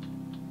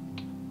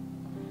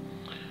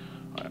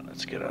 Alright,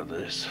 let's get out of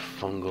this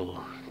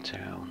fungal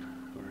town.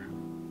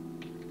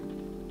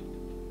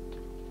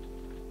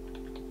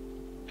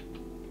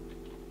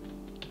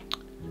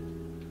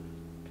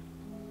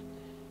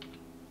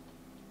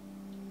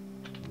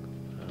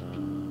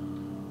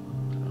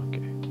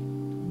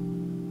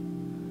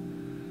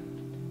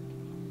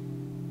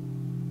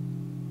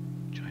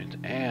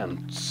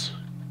 Ants.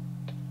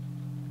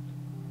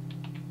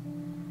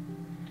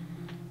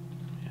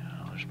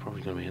 Yeah, there's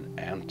probably gonna be an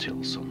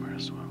anthill somewhere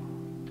as well.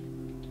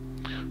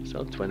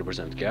 So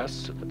 20% gas,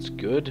 so that's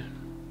good.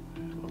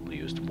 I've only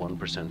used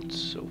 1%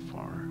 so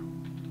far.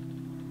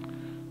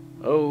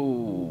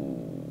 Oh,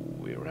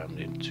 we ran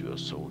into a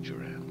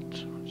soldier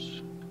ant.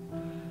 Let's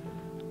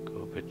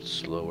go a bit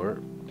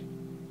slower.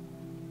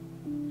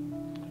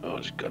 Oh,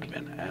 there's gotta be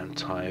an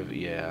ant hive.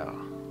 Yeah,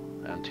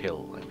 ant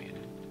hill, I mean.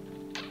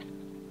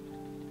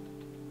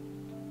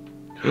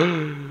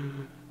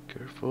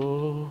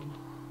 Careful.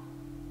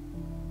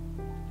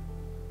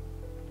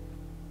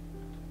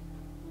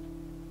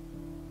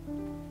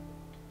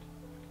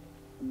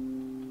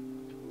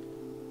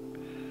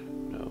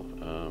 No,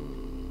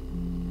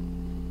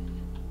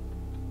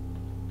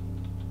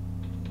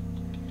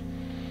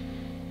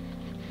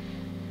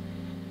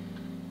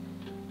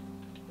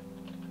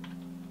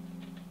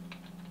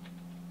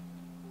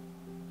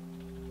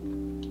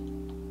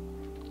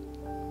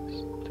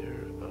 is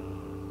there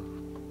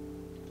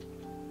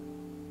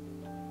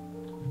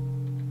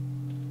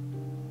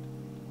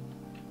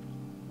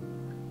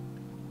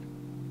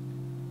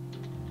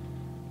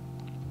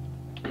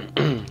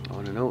I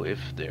want to know if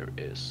there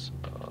is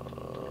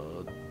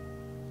a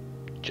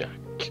jack,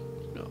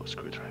 no,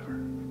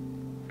 screwdriver,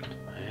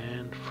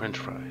 and French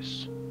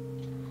fries.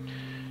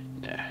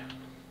 Nah.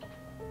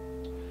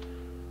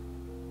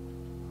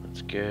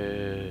 Let's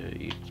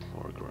eat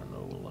more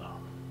granola.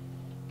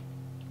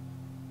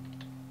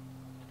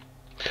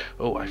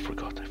 Oh, I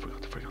forgot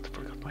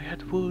my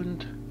head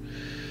wound.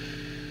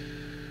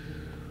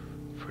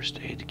 First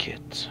aid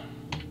kit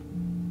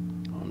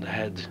on the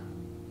head.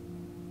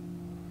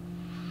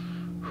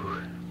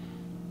 Whew.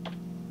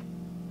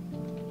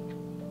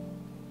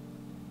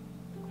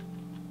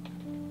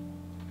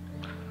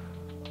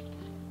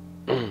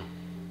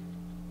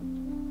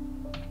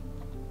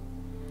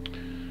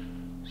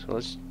 So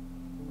let's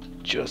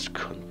just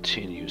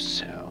continue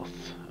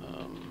south.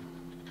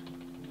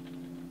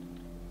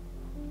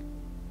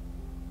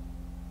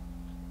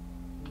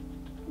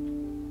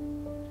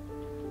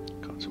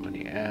 Got so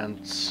many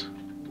ants.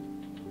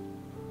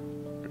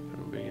 They're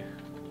gonna be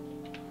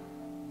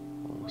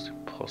almost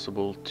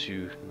impossible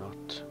to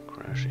not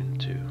crash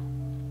into.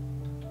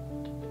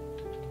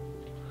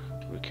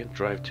 We can't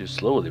drive too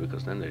slowly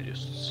because then they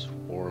just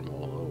swarm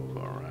all over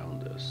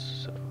around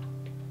us. So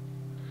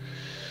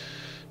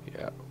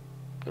yeah,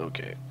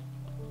 okay.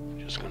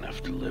 Just gonna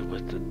have to live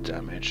with the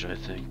damage, I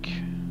think.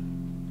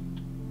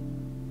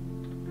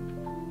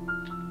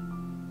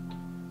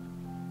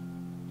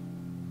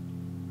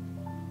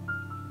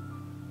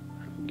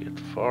 Get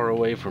far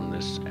away from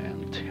this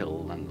ant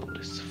hill and all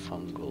this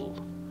fungal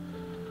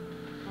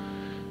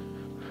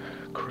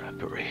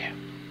crappery.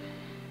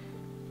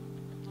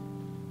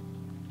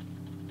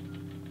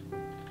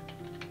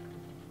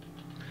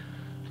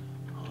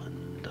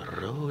 On the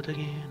road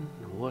again.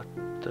 What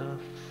the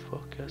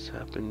fuck has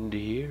happened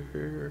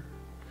here?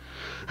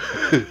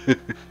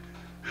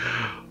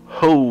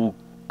 Oh,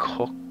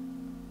 cock.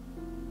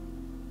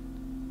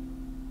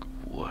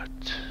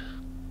 What?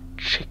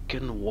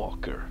 Chicken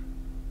Walker.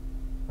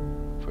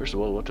 First of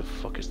all, what the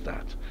fuck is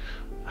that?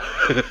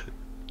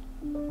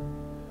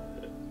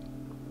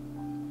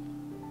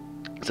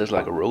 Is this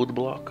like a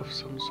roadblock of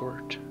some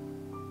sort?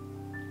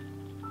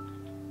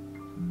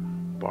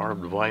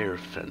 Barbed wire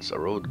fence, a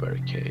road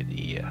barricade.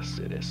 Yes,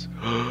 it is.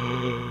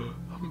 A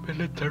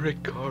military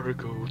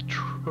cargo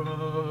truck.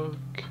 Oh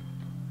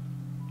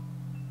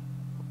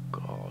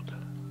God.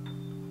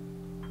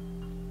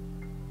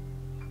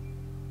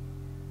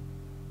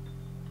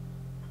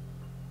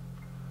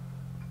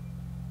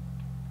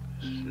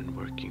 This is in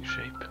working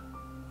shape.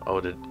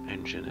 Oh, the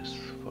engine is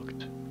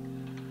fucked.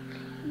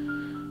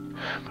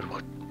 But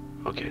what?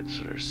 Okay,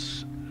 so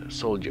there's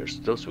soldiers,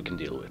 those we can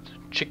deal with.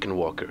 Chicken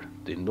Walker,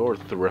 the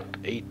Northrop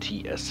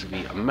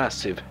ATSV, a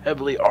massive,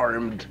 heavily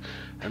armed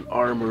and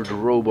armored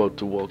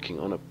robot walking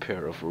on a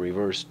pair of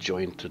reverse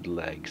jointed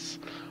legs,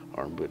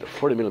 armed with a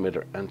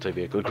 40mm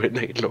anti-vehicle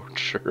grenade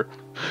launcher,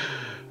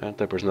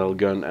 anti-personnel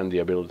gun, and the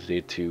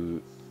ability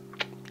to,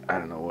 I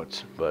don't know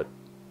what, but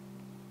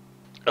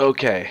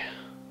okay.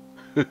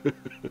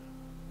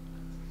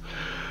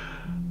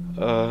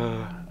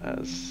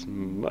 As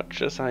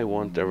much as I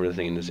want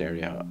everything in this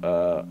area,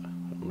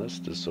 unless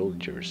the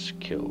soldiers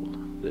kill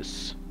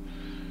this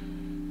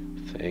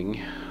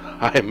thing,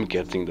 I'm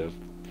getting the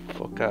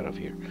fuck out of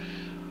here.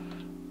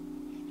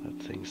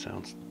 That thing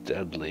sounds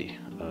deadly.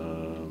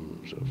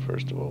 So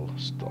first of all,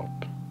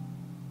 stop.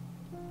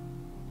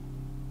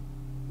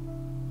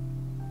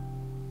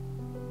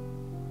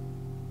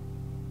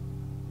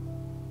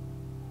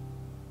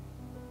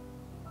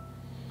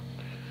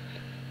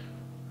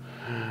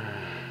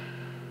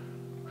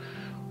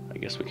 I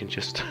guess we can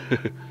just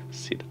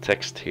see the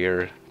text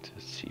here to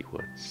see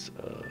what's.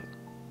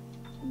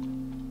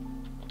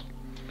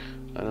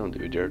 I don't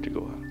dare to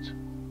go out.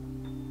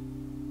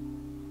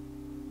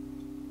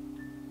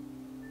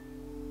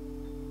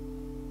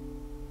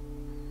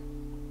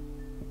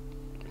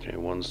 Okay,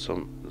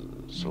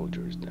 some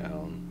soldiers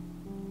down.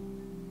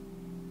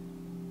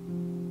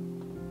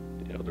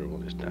 The other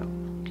one is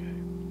down. Okay.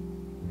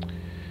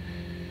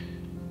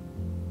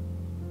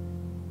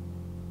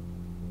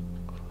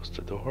 Close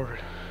the door.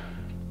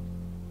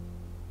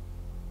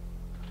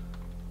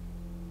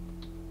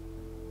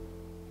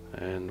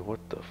 And what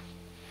the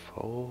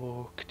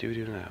fuck do we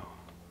do now?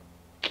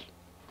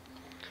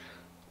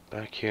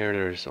 Back here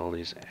there's all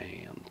these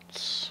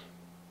ants.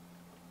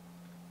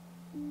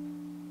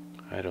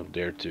 I don't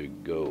dare to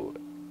go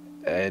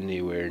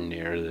anywhere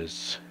near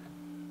this.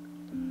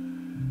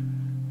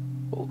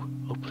 Oh,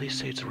 please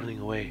say it's running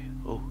away.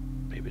 Oh,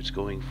 maybe it's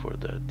going for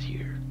the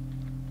deer.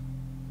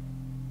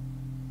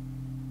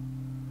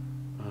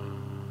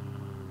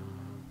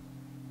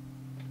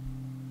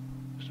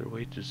 Is there a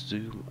way to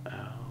zoom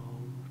out?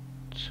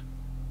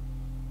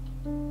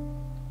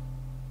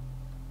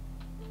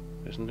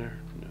 Isn't there?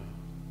 No.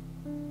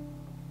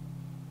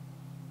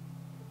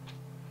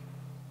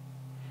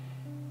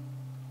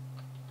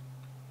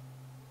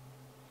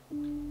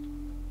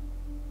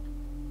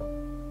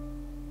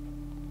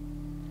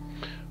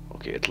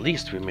 Okay, at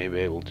least we may be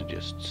able to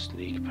just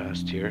sneak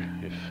past here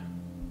if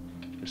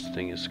this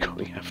thing is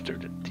going after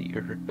the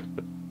deer.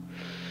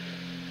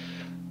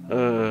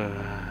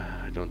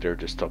 I don't dare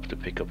to stop to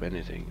pick up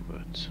anything,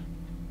 but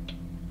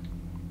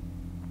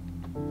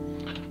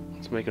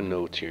let's make a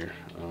note here.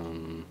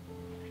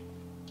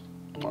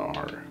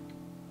 R.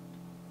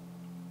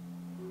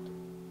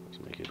 Let's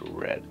make it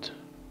red.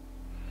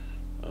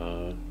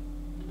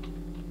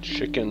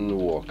 Chicken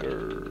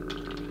walker,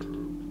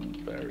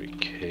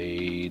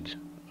 barricade,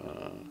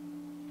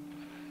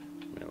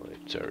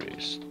 military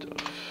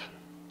stuff.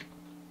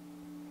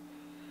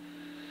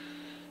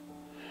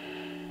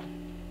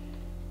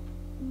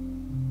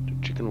 The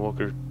chicken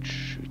walker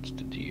shoots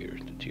the deer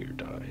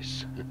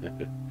dies.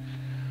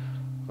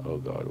 Oh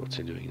god, what's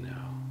he doing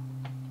now?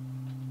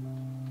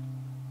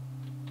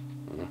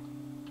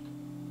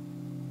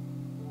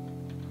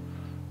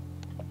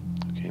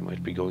 Okay,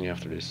 might be going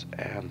after this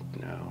ant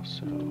now,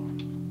 so...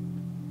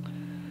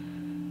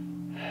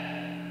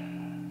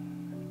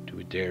 Do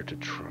we dare to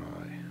try?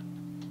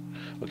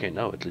 Okay,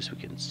 now at least we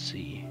can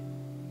see.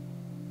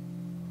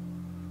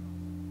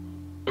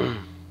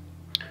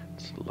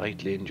 It's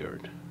lightly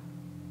injured.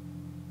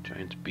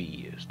 Giant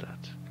bee is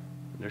that.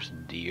 There's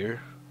a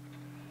deer.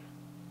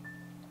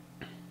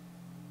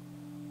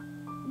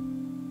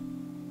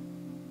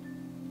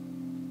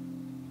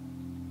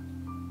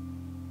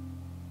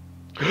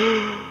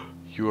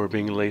 You are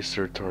being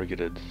laser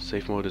targeted.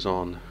 Safe mode is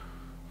on.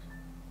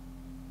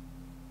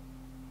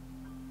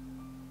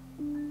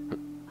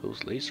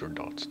 Those laser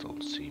dots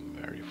don't seem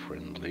very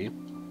friendly.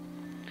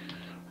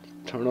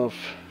 Turn off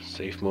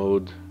safe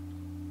mode.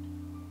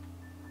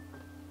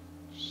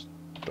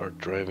 Start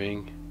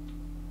driving.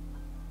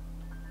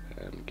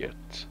 And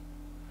get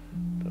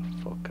the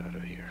fuck out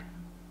of here.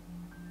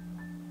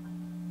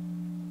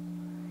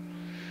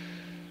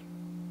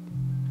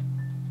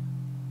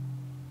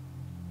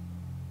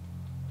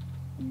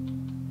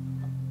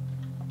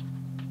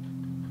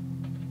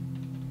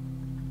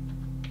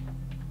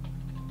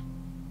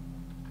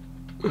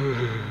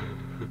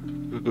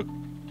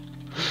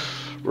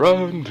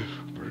 Run!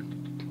 Or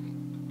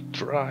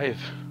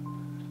drive!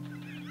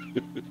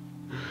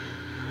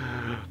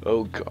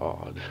 Oh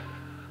god.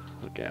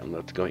 Okay, I'm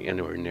not going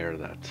anywhere near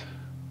that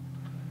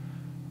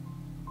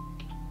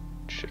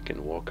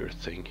chicken walker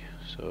thing,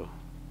 so...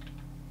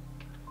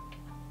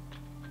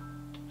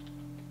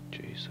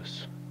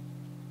 Jesus.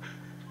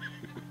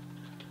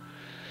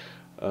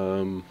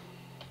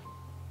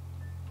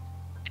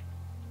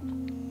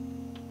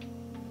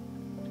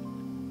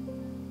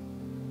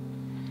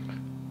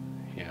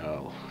 Yeah,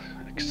 I'll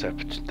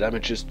accept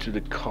damages to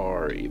the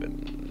car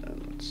even,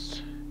 and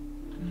let's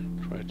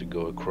try to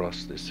go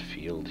across this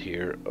field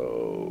here.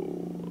 Oh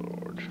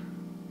lord.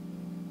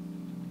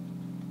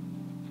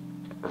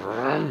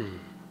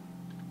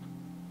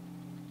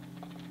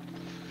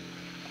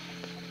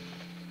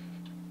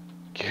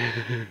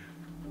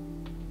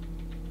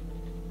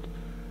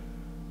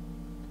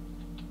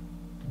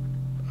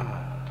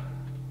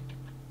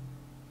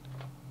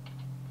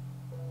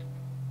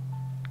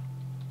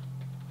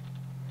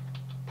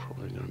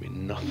 Probably gonna be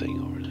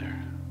nothing over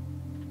there.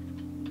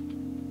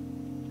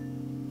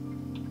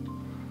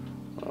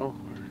 Well,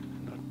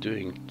 we're not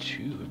doing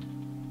too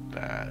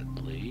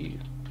badly.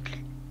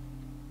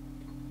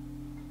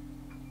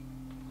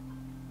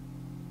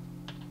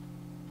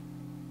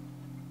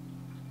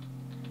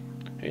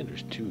 Hey,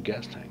 there's 2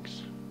 gas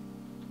tanks.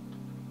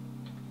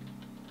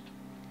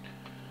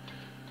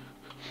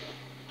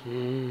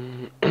 Please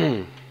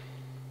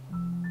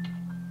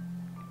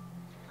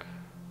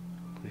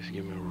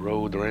give me a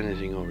road or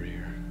anything over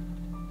here.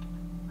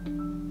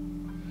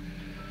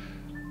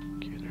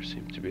 Okay, there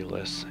seem to be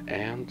less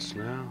ants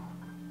now.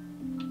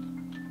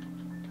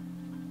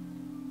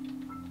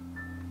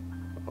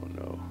 Oh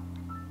no.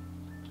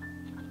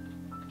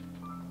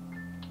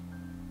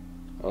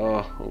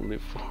 Oh, only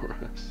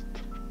forest.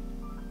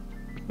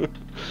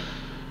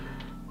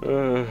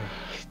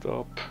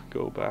 Stop,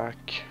 go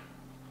back.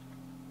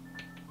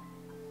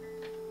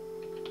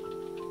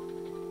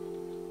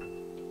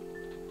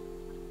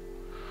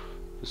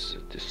 This is a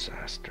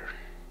disaster.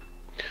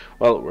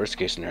 Well, worst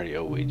case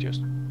scenario, we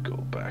just go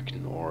back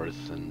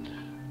north and...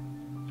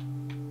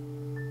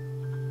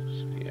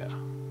 So, yeah.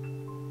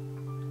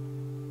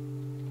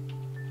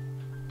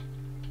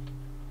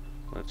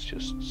 Let's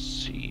just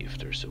see if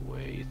there's a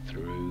way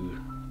through.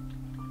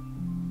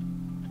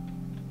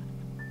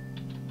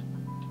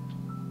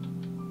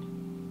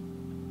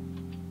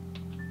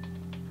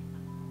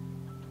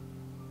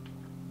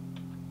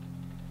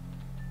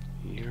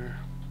 Here.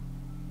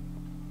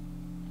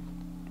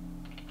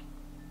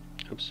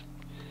 Oops.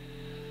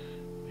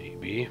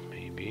 Maybe.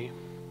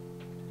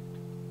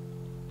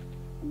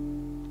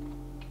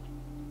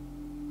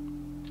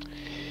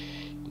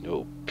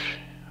 Nope. I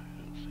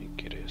don't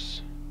think it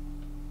is.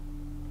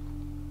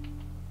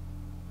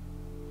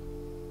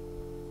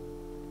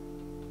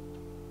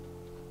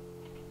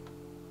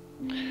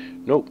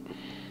 Nope.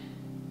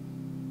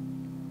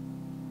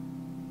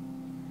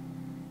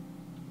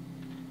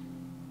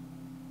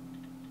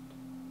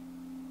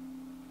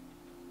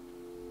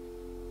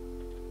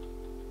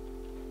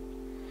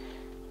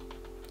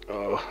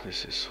 Oh,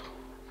 this is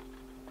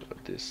a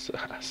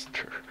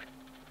disaster.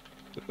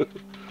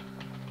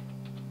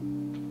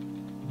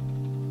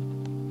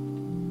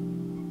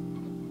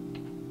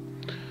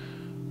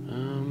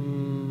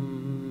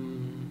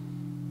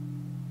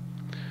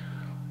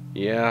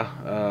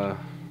 Yeah,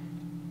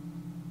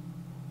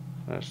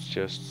 Let's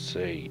just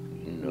say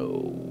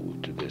no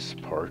to this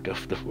part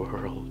of the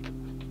world.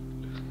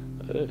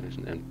 There's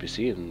an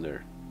NPC in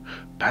there.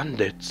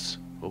 Bandits!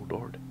 Oh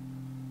lord.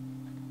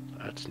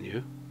 That's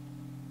new.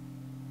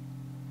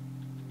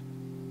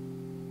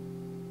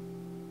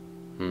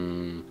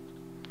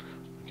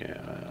 Okay,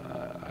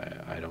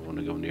 I don't want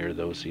to go near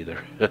those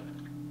either.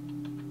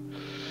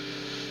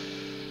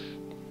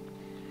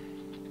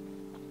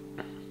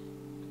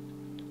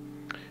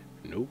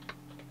 Nope.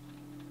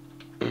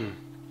 Okay,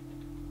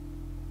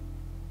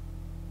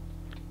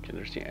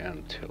 there's the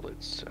anthill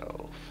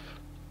itself.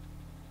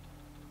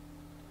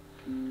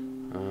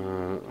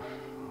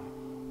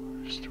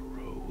 There's the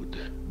road.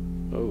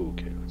 Oh,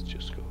 okay, let's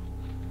just go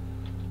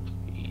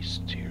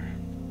east here.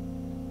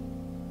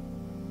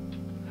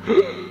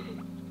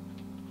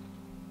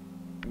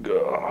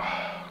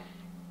 Gah.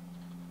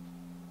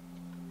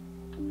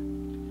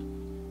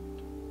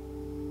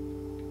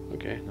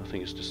 Okay,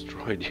 nothing is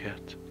destroyed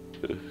yet.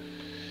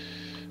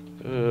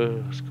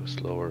 Let's go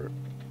slower.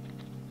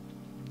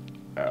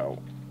 Ow.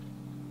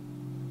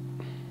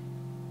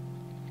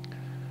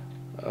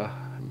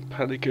 I'm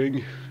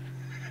panicking.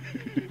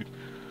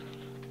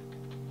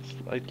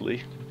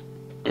 Slightly.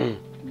 I'm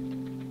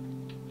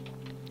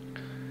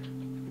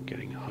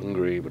getting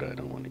hungry, but I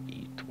don't want to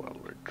eat while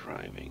we're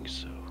driving,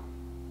 so.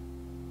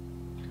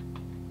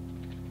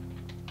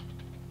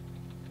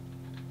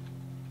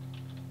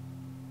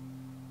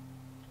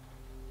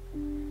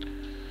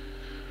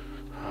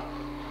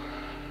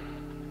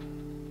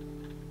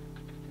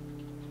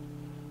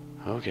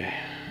 Okay.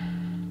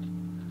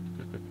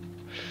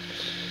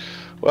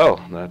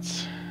 Well,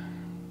 that's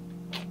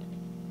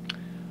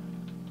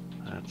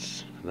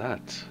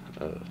that.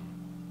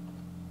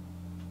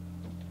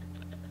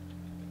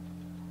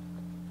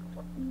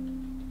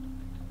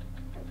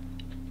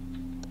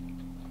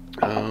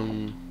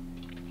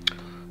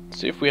 Let's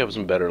see if we have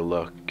some better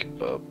luck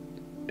up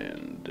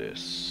in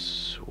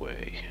this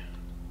way.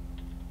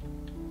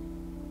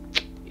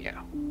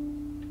 Yeah.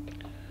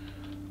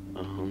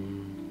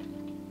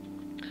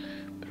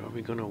 But are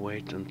we gonna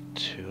wait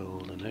until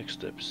the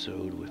next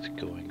episode with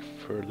going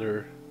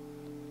further?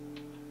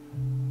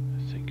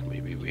 I think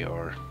maybe we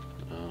are.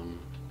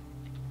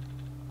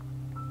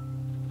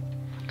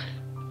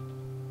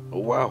 Oh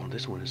wow,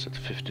 this one is at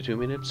 52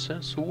 minutes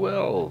as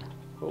well.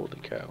 Holy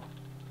cow.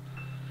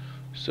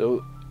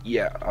 So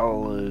yeah,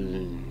 I'll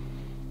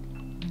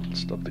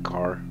stop the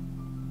car.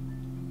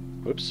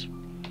 Whoops.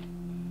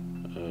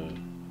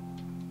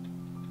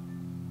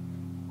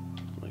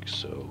 Like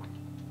so.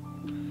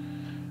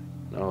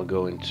 Now I'll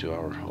go into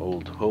our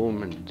old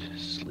home and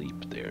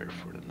sleep there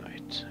for the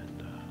night.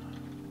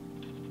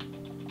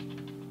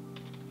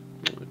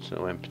 And it's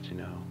so empty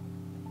now.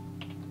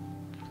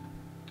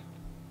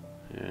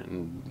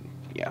 And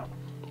yeah.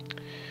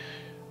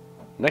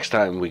 Next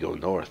time we go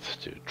north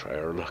to try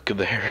our luck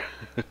there.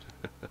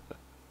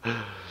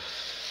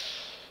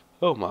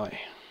 Oh my.